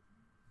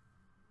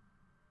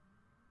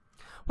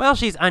 Well,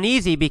 she's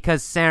uneasy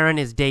because Saren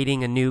is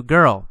dating a new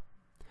girl.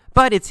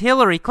 But it's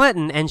Hillary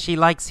Clinton and she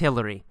likes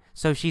Hillary.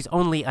 So she's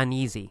only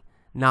uneasy,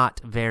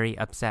 not very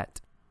upset.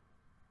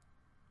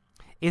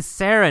 Is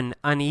Saren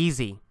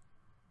uneasy?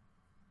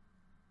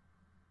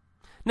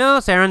 No,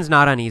 Saren's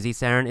not uneasy.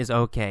 Saren is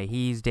okay.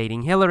 He's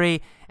dating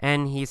Hillary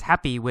and he's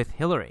happy with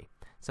Hillary.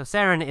 So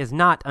Saren is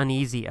not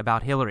uneasy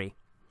about Hillary.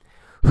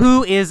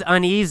 Who is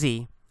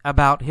uneasy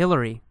about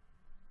Hillary?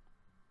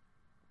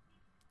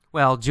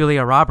 Well,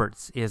 Julia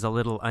Roberts is a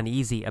little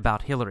uneasy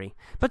about Hillary,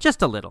 but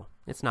just a little.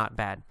 It's not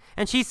bad.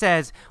 And she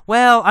says,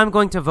 "Well, I'm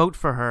going to vote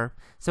for her,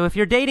 so if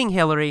you're dating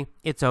Hillary,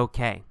 it's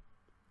okay."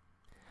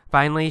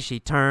 Finally,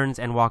 she turns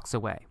and walks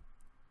away.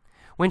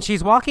 When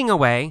she's walking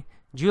away,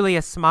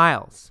 Julia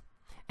smiles,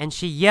 and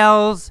she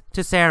yells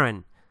to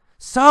Saren,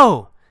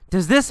 "So,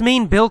 does this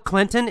mean Bill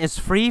Clinton is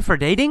free for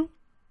dating?"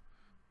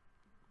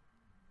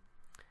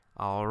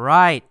 All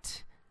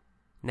right.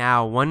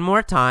 Now, one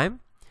more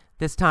time.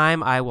 This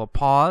time I will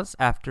pause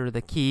after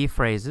the key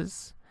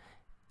phrases.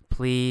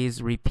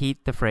 Please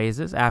repeat the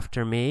phrases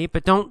after me,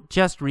 but don't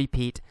just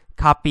repeat.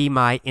 Copy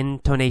my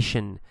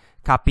intonation.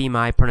 Copy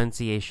my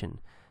pronunciation.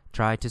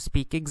 Try to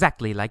speak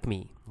exactly like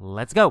me.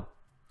 Let's go.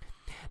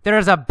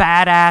 There's a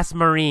badass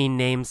Marine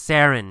named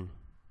Saren.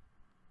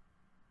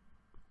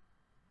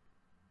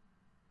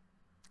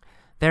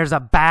 There's a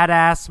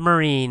badass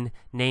Marine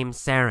named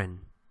Saren.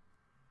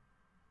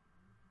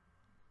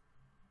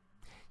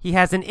 He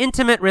has an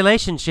intimate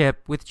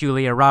relationship with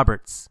Julia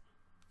Roberts.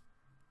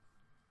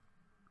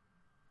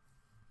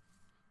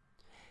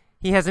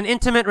 He has an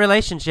intimate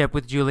relationship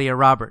with Julia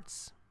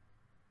Roberts.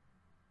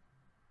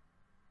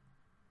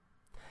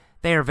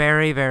 They are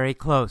very, very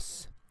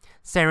close.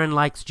 Saren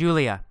likes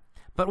Julia,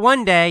 but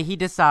one day he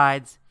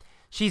decides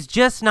she's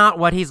just not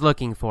what he's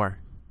looking for.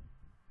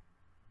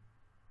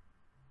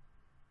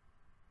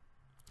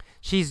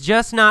 She's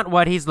just not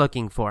what he's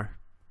looking for.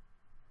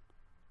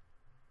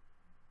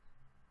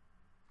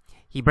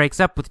 He breaks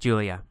up with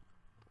Julia.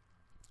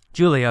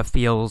 Julia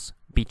feels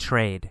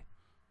betrayed.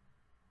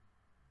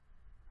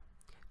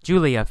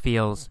 Julia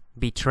feels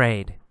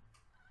betrayed.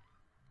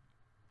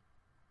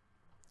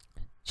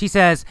 She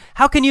says,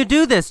 "How can you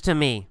do this to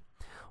me?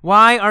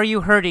 Why are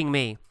you hurting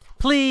me?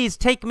 Please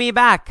take me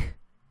back."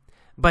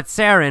 But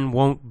Saren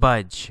won't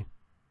budge.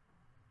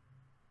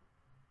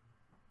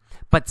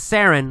 But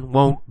Saren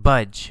won't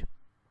budge.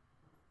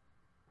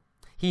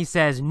 He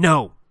says,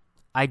 "No,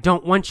 I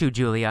don't want you,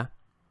 Julia."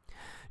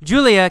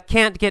 Julia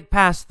can't get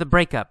past the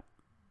breakup.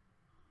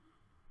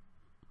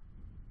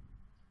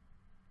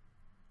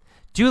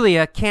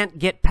 Julia can't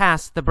get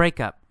past the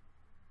breakup.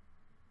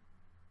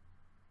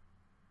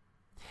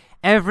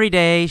 Every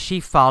day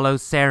she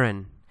follows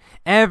Saren.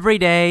 Every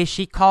day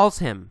she calls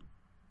him.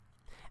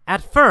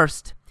 At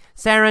first,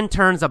 Saren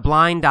turns a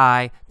blind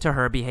eye to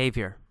her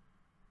behavior.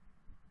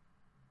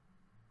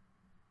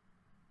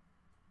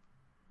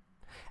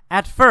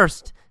 At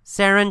first,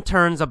 Saren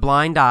turns a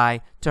blind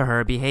eye to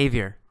her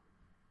behavior.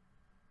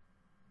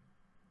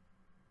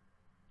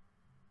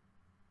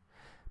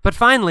 But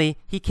finally,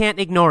 he can't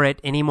ignore it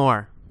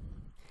anymore.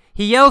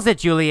 He yells at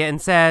Julia and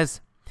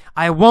says,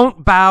 "I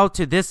won't bow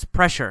to this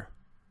pressure.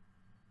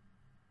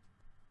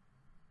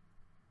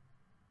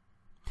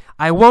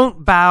 I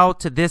won't bow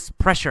to this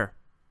pressure.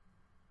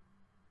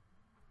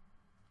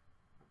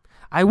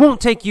 I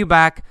won't take you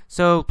back,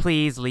 so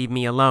please leave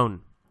me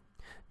alone."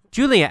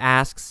 Julia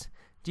asks,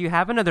 "Do you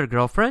have another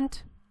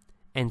girlfriend?"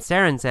 And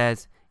Saren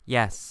says,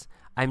 "Yes,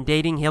 I'm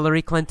dating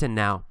Hillary Clinton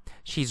now.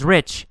 She's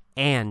rich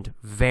and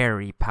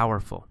very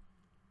powerful."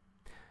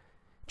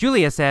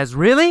 Julia says,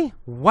 "Really?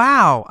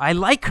 Wow, I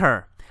like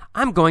her.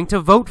 I'm going to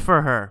vote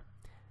for her.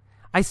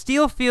 I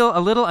still feel a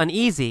little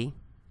uneasy.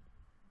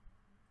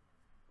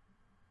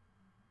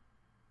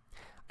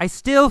 I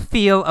still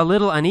feel a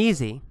little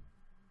uneasy.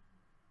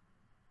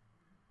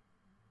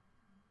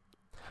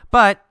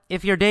 But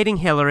if you're dating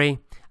Hillary,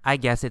 I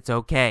guess it's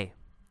okay."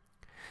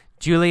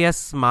 Julia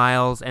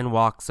smiles and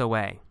walks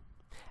away.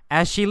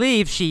 As she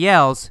leaves, she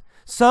yells,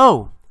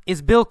 "So,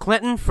 is Bill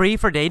Clinton free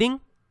for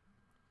dating?"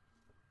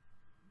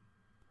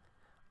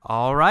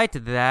 All right,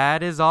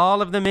 that is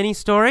all of the mini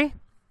story.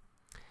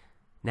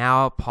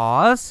 Now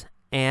pause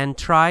and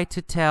try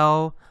to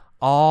tell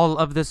all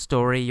of the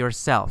story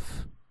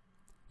yourself.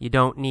 You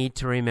don't need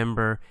to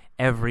remember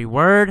every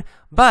word,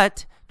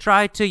 but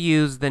try to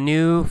use the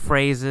new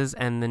phrases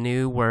and the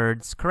new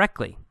words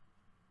correctly.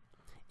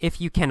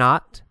 If you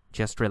cannot,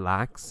 just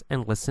relax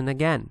and listen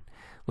again.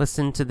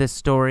 Listen to this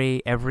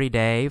story every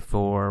day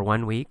for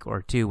 1 week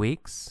or 2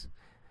 weeks,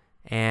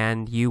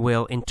 and you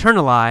will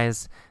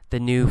internalize the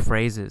new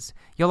phrases.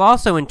 You'll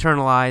also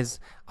internalize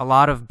a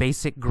lot of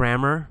basic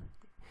grammar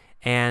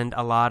and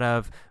a lot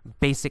of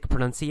basic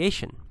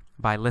pronunciation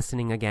by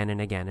listening again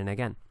and again and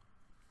again.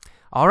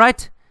 All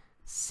right,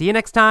 see you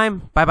next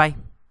time. Bye-bye.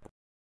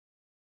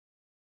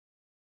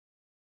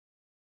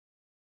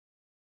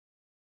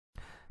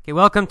 Okay,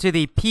 welcome to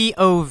the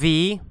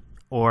POV,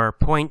 or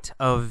point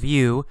of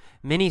view,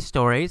 mini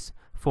stories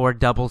for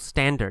double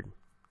standard.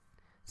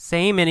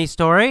 Same mini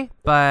story,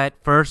 but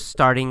first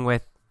starting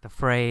with the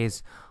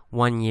phrase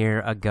 1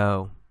 year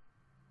ago.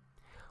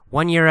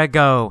 1 year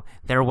ago,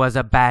 there was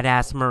a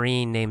badass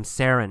Marine named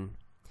Saren.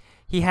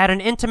 He had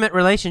an intimate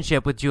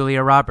relationship with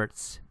Julia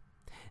Roberts.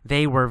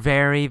 They were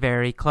very,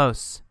 very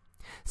close.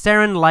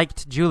 Saren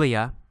liked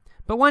Julia,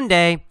 but one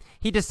day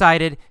he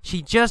decided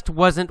she just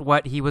wasn't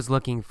what he was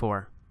looking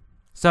for.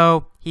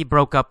 So he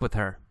broke up with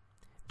her.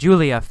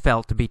 Julia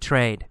felt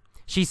betrayed.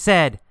 She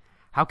said,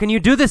 "How can you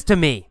do this to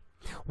me?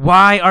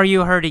 Why are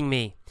you hurting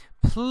me?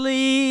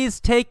 Please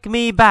take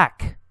me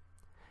back."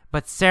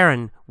 But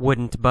Saren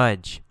wouldn't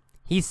budge.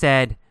 He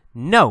said,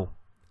 "No,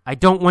 I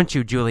don't want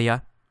you,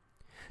 Julia."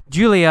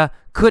 Julia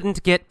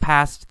couldn't get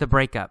past the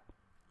breakup.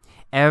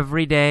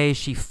 Every day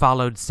she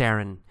followed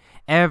Saren.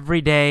 Every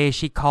day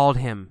she called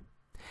him.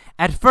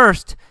 At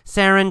first,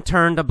 Saren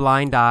turned a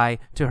blind eye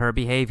to her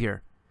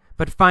behavior,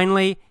 but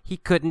finally he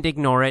couldn't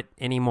ignore it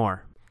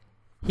anymore.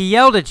 He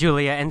yelled at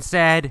Julia and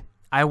said,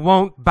 "I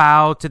won't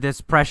bow to this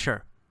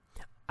pressure.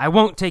 I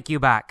won't take you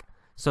back,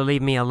 so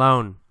leave me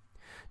alone."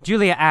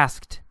 Julia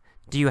asked,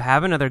 "Do you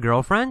have another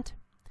girlfriend?"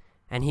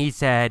 And he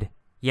said,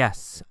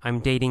 "Yes, I'm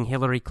dating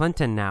Hillary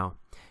Clinton now.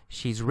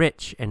 She's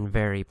rich and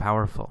very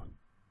powerful."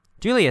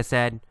 Julia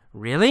said,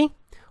 "Really?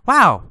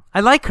 Wow,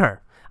 I like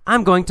her.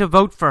 I'm going to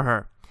vote for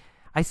her.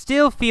 I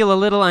still feel a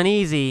little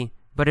uneasy,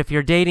 but if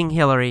you're dating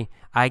Hillary,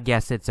 I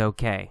guess it's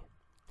okay."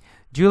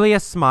 Julia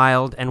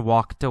smiled and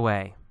walked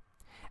away.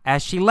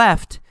 As she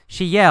left,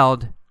 she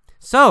yelled,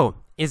 "So,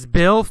 is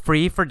Bill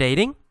free for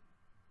dating?"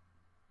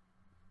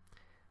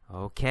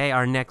 Okay,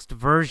 our next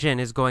version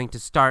is going to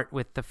start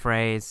with the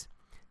phrase,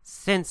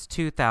 "since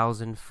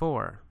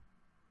 2004.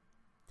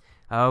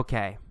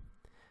 Okay.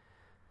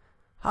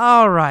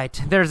 All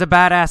right, there's a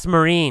badass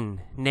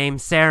Marine named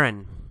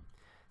Saren.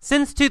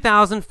 Since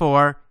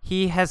 2004,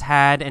 he has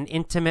had an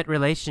intimate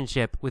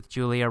relationship with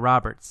Julia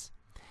Roberts.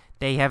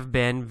 They have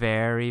been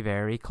very,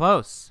 very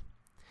close.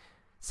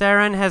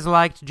 Saren has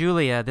liked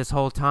Julia this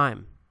whole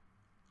time.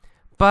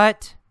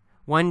 But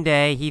one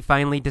day he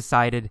finally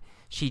decided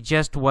she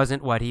just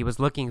wasn't what he was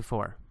looking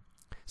for.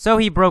 So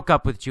he broke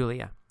up with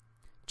Julia.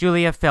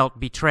 Julia felt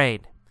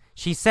betrayed.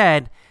 She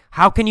said,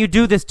 "How can you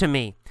do this to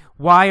me?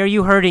 Why are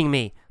you hurting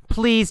me?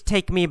 Please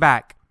take me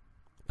back."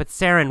 But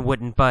Saren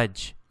wouldn't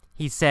budge.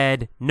 He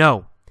said,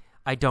 "No,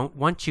 I don't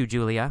want you,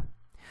 Julia."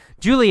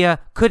 Julia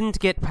couldn't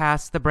get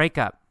past the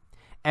breakup.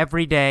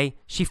 Every day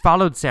she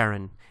followed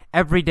Saren.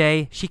 Every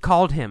day she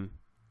called him.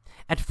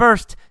 At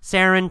first,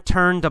 Saren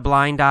turned a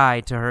blind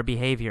eye to her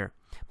behavior,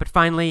 but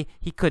finally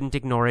he couldn't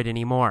ignore it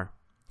anymore.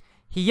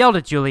 He yelled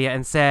at Julia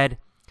and said,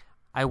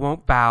 "I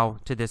won't bow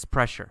to this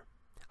pressure.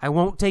 I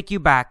won't take you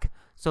back,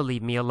 so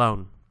leave me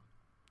alone."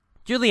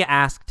 Julia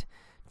asked,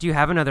 "Do you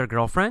have another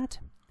girlfriend?"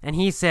 And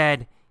he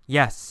said,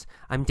 "Yes,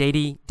 I'm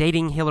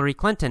dating Hillary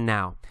Clinton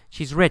now.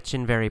 She's rich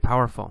and very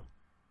powerful."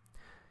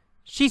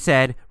 She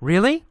said,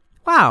 "Really?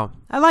 Wow,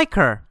 I like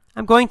her.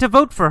 I'm going to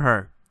vote for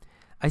her.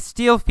 I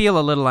still feel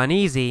a little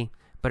uneasy,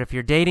 but if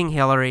you're dating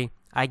Hillary,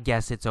 I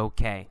guess it's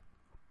okay."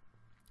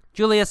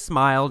 Julia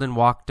smiled and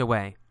walked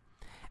away.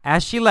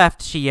 As she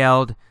left, she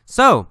yelled,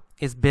 "So,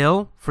 is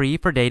Bill free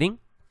for dating?"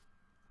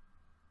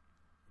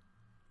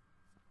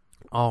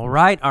 All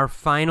right, our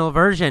final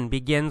version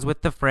begins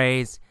with the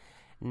phrase,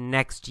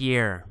 "next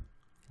year."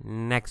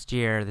 Next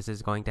year, this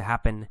is going to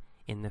happen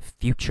in the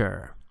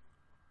future.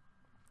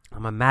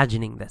 I'm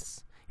imagining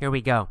this. Here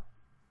we go.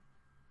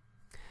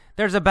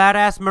 There's a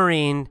badass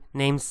Marine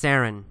named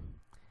Saren.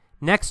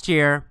 Next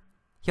year,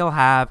 he'll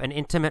have an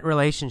intimate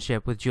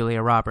relationship with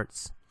Julia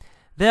Roberts.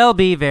 They'll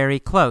be very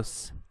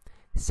close.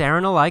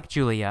 Saren will like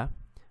Julia,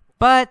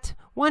 but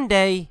one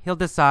day he'll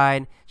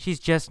decide she's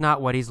just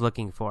not what he's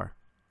looking for.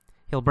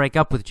 He'll break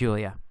up with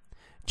Julia.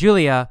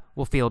 Julia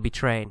will feel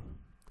betrayed.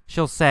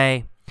 She'll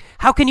say,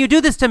 "How can you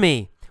do this to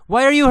me?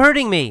 Why are you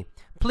hurting me?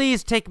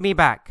 Please take me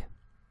back."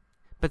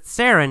 But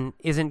Saren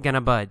isn't going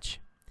to budge.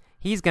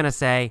 He's going to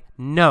say,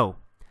 "No,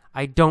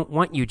 I don't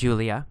want you,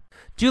 Julia."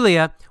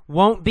 Julia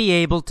won't be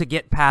able to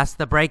get past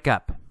the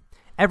breakup.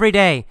 Every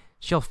day,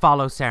 she'll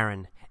follow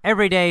Saren.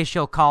 Every day,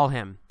 she'll call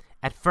him.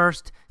 At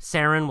first,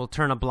 Saren will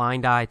turn a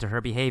blind eye to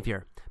her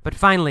behavior. But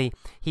finally,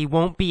 he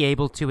won't be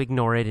able to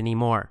ignore it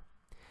anymore.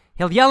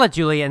 He'll yell at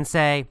Julia and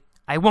say,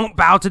 "I won't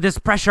bow to this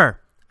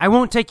pressure. I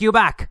won't take you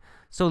back,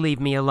 so leave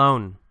me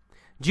alone."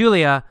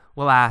 Julia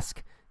will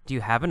ask, "Do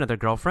you have another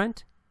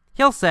girlfriend?"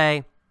 He'll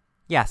say,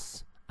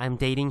 "Yes, I'm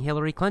dating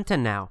Hillary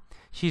Clinton now.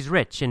 She's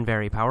rich and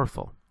very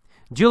powerful."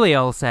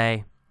 Julia will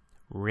say,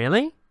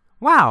 "Really?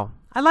 Wow,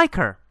 I like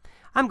her.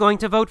 I'm going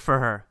to vote for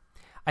her.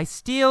 I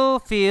still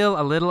feel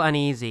a little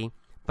uneasy,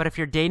 but if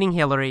you're dating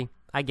Hillary,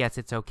 I guess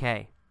it's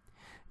okay."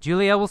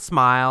 Julia will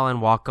smile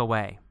and walk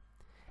away.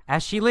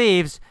 As she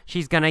leaves,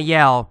 she's going to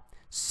yell,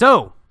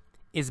 "So,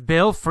 is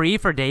Bill free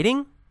for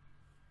dating?"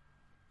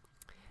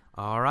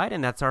 All right,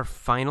 and that's our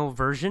final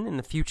version in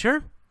the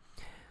future.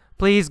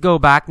 Please go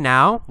back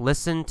now,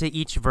 listen to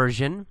each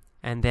version,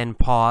 and then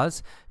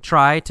pause.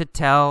 Try to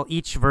tell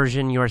each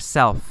version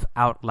yourself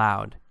out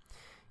loud.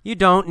 You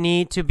don't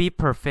need to be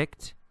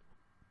perfect.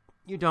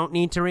 You don't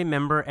need to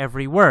remember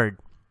every word.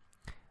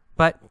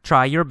 But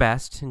try your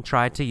best and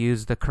try to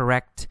use the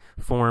correct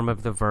form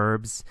of the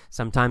verbs.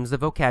 Sometimes the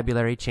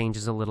vocabulary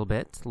changes a little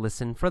bit.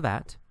 Listen for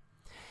that.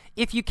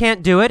 If you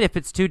can't do it, if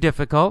it's too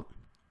difficult,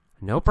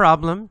 no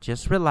problem.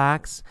 Just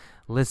relax.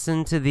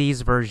 Listen to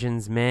these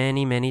versions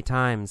many, many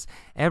times.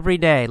 Every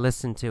day,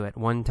 listen to it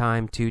 1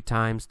 time, 2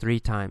 times, 3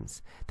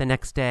 times. The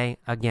next day,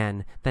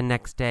 again. The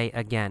next day,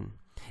 again.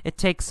 It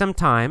takes some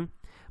time,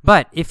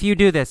 but if you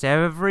do this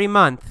every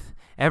month,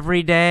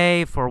 every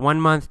day for 1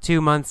 month, 2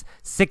 months,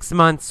 6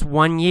 months,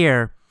 1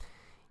 year,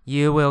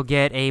 you will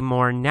get a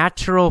more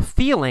natural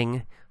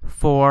feeling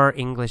for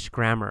English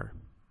grammar.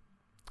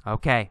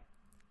 Okay.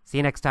 See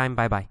you next time.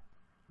 Bye-bye.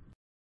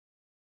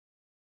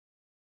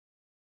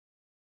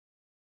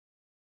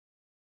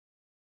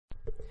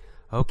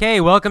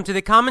 Okay, welcome to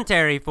the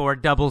commentary for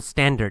Double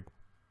Standard.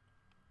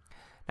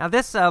 Now,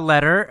 this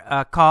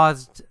letter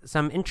caused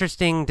some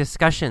interesting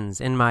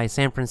discussions in my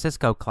San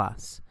Francisco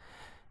class.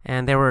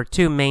 And there were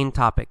 2 main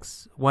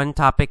topics. One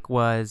topic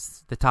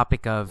was the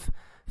topic of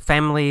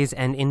families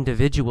and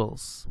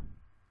individuals.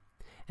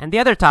 And the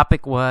other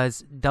topic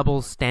was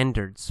double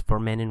standards for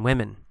men and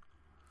women.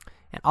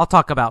 And I'll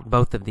talk about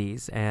both of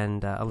these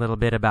and a little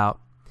bit about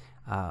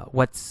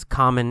what's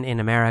common in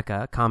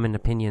America, common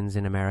opinions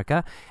in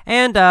America,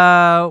 and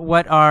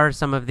what are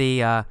some of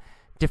the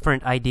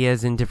different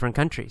ideas in different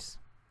countries.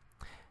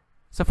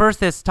 So first,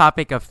 this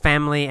topic of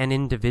family and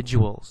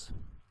individuals.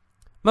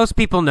 Most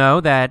people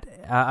know that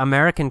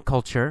American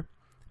culture,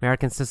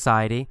 American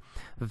society,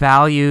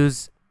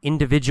 values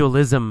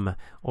individualism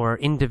or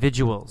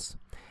individuals.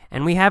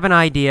 And we have an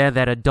idea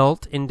that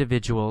adult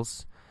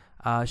individuals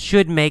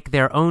should make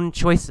their own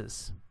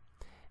choices.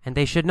 And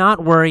they should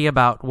not worry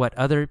about what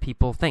other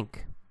people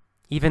think,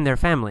 even their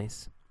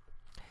families.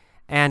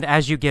 And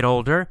as you get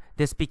older,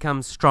 this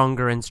becomes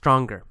stronger and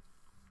stronger.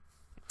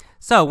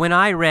 So when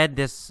I read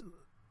this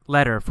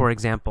letter, for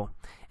example,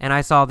 and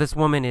I saw this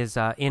woman is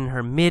in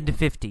her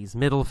mid-50s,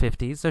 middle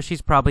 50s, so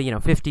she's probably,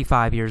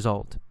 55 years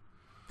old.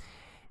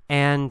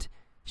 And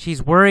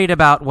she's worried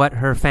about what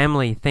her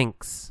family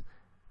thinks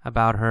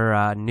about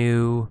her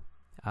new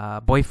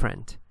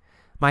boyfriend.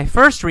 My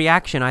first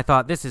reaction, I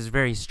thought, this is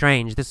very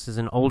strange. This is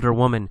an older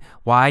woman.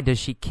 Why does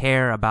she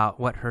care about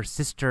what her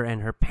sister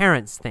and her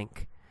parents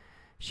think?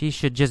 She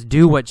should just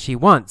do what she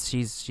wants.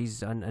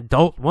 She's an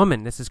adult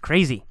woman. This is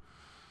crazy.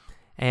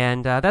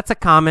 And that's a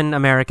common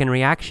American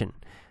reaction.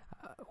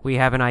 We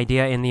have an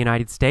idea in the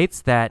United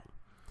States that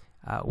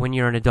when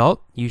you're an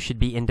adult, you should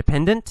be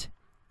independent.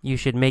 You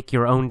should make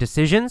your own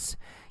decisions.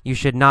 You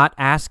should not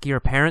ask your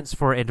parents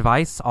for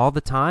advice all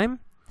the time.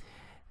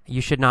 You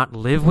should not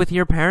live with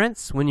your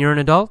parents when you're an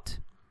adult.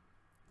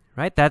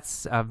 Right?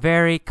 That's a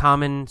very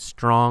common,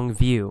 strong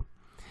view.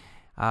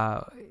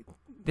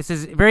 This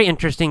is very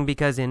interesting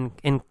because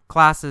in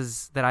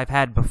classes that I've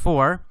had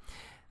before,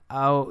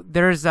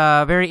 there's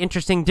a very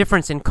interesting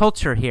difference in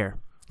culture here,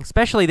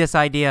 especially this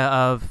idea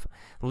of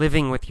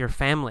living with your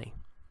family.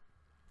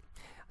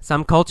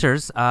 Some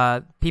cultures,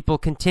 people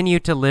continue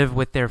to live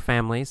with their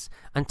families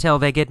until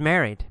they get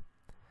married.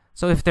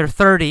 So if they're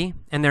 30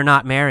 and they're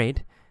not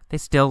married, they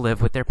still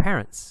live with their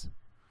parents.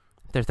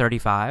 If they're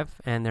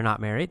 35 and they're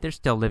not married, they're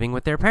still living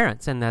with their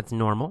parents, and that's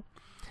normal,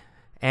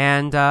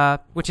 and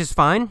which is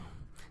fine.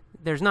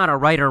 There's not a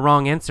right or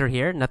wrong answer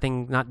here,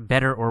 not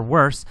better or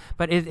worse,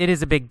 but it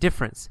is a big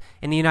difference.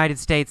 In the United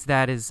States,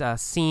 that is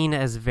seen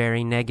as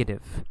very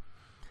negative.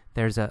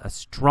 There's a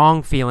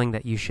strong feeling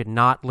that you should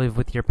not live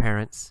with your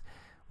parents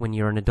when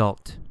you're an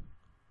adult.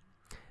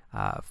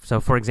 So,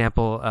 for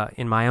example,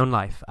 in my own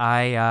life,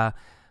 I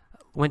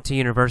went to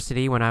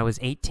university when I was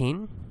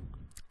 18,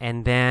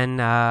 and then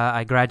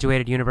I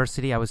graduated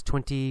university. I was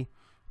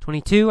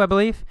 22, I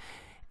believe,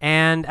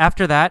 and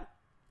after that,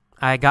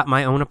 I got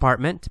my own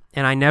apartment,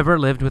 and I never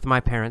lived with my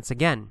parents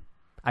again.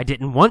 I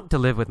didn't want to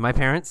live with my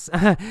parents,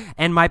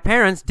 and my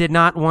parents did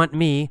not want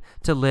me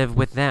to live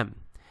with them.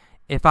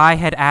 If I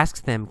had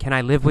asked them, can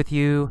I live with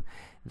you,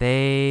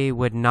 they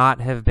would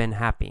not have been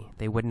happy.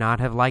 They would not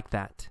have liked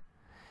that.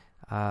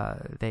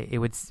 They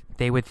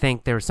would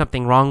think there was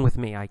something wrong with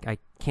me. I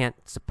can't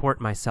support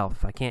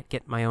myself. I can't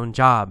get my own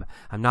job.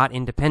 I'm not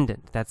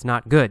independent. That's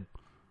not good.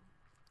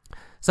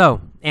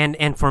 So,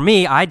 and for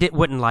me, I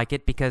wouldn't like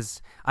it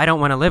because I don't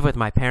want to live with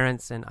my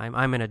parents, and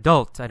I'm an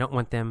adult. I don't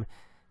want them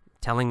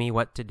telling me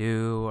what to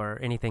do or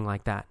anything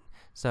like that.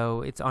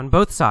 So it's on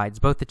both sides.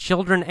 Both the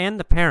children and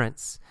the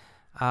parents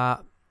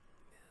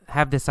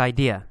have this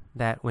idea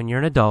that when you're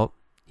an adult,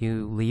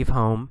 you leave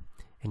home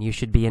and you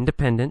should be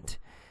independent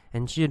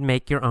and should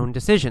make your own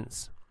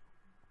decisions.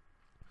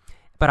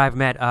 But I've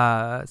met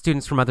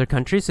students from other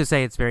countries who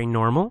say it's very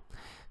normal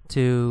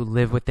to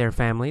live with their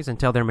families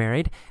until they're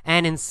married.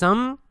 And in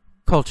some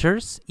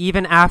cultures,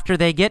 even after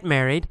they get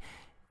married,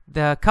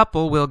 the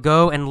couple will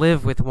go and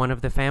live with one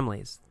of the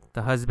families,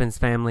 the husband's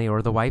family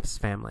or the wife's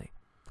family.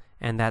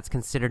 And that's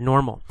considered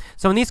normal.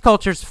 So in these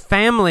cultures,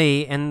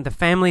 family and the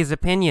family's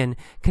opinion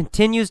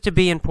continues to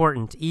be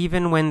important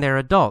even when they're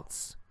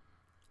adults.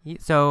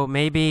 So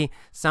maybe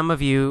some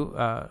of you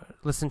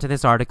listen to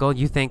this article,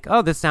 you think,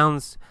 oh, this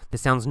sounds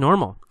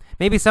normal.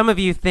 Maybe some of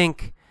you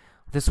think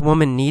this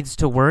woman needs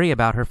to worry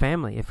about her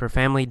family. If her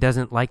family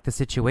doesn't like the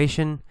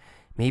situation,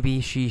 maybe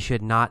she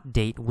should not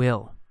date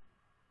Will.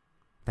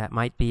 That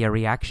might be a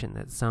reaction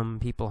that some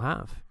people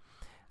have.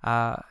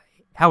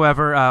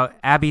 However,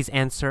 Abby's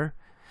answer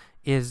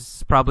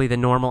is probably the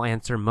normal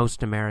answer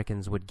most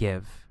Americans would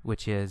give,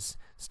 which is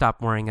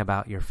stop worrying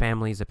about your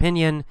family's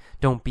opinion.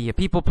 Don't be a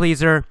people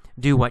pleaser.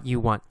 Do what you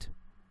want.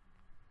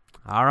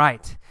 All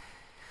right.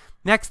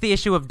 Next, the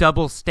issue of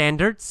double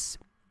standards.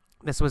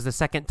 This was the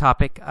second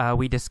topic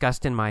we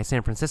discussed in my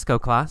San Francisco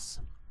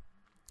class.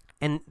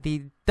 And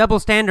the double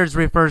standards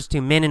refers to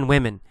men and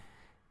women,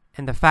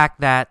 and the fact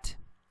that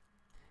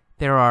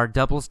there are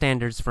double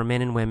standards for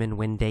men and women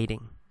when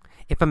dating.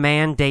 If a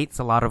man dates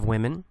a lot of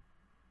women,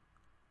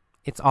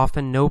 it's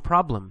often no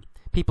problem.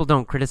 People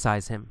don't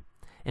criticize him.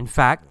 In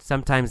fact,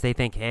 sometimes they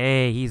think,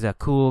 hey, he's a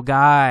cool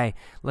guy.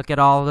 Look at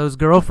all those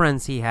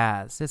girlfriends he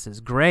has. This is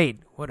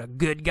great. What a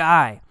good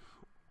guy.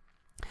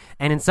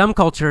 And in some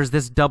cultures,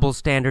 this double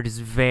standard is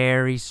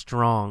very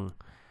strong,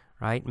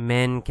 right?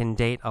 Men can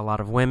date a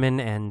lot of women,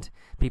 and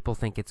people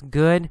think it's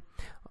good.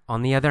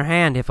 On the other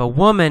hand, if a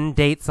woman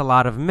dates a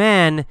lot of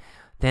men,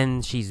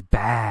 then she's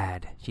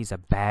bad. She's a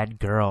bad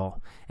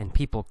girl, and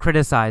people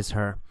criticize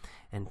her,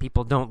 and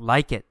people don't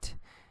like it.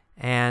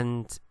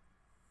 And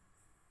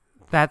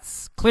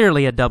that's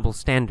clearly a double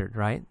standard,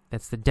 right?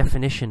 That's the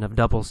definition of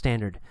double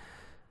standard.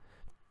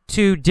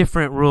 Two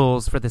different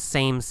rules for the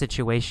same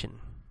situation.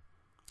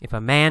 If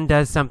a man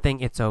does something,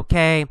 it's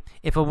okay.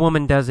 If a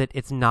woman does it,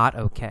 it's not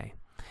okay.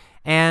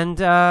 And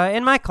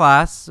in my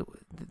class,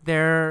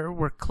 there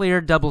were clear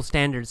double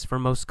standards for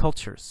most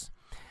cultures.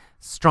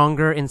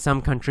 Stronger in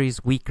some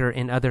countries, weaker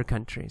in other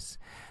countries.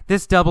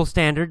 This double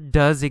standard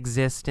does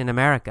exist in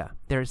America.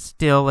 There's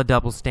still a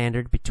double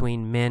standard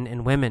between men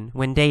and women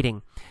when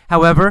dating.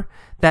 However,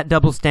 that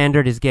double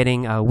standard is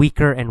getting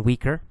weaker and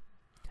weaker.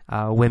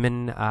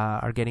 Women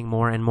are getting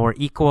more and more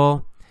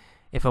equal.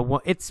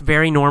 It's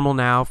very normal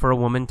now for a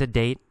woman to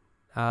date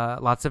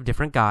lots of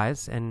different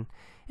guys, and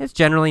it's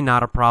generally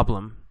not a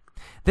problem.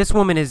 This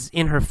woman is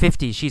in her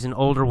 50s. She's an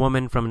older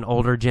woman from an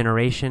older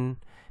generation.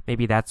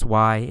 Maybe that's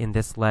why in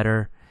this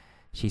letter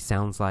she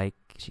sounds like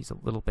she's a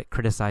little bit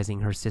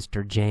criticizing her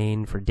sister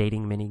Jane for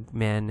dating many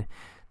men.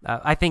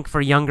 I think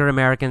for younger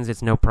Americans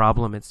it's no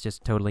problem. It's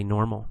just totally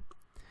normal.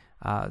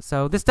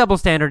 So this double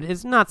standard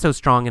is not so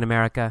strong in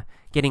America,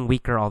 getting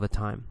weaker all the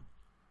time.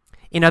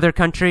 In other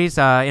countries,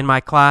 in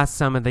my class,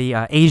 some of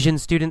the Asian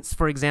students,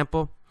 for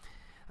example,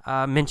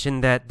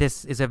 mentioned that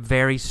this is a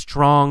very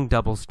strong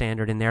double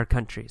standard in their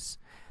countries,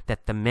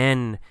 that the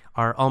men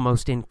are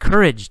almost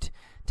encouraged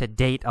to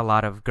date a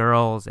lot of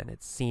girls, and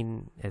it's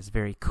seen as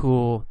very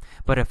cool.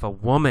 But if a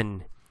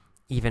woman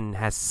even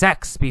has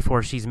sex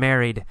before she's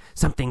married,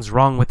 something's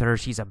wrong with her.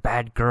 She's a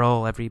bad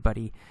girl.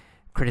 Everybody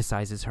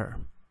criticizes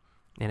her.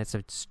 And it's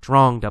a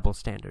strong double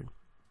standard.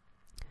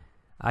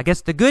 I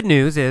guess the good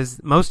news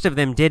is most of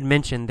them did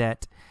mention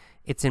that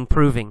it's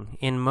improving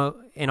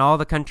in all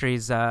the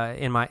countries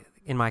in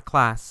my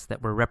class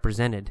that were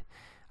represented.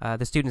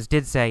 The students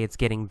did say it's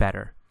getting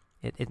better.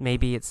 It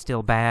maybe it's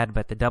still bad,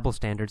 but the double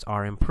standards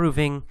are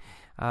improving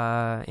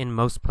in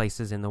most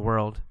places in the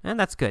world, and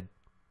that's good.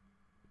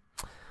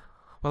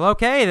 Well,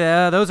 okay,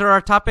 those are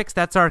our topics.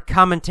 That's our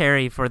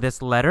commentary for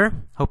this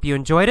letter. Hope you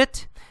enjoyed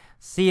it.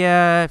 See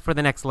ya for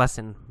the next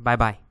lesson.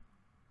 Bye-bye.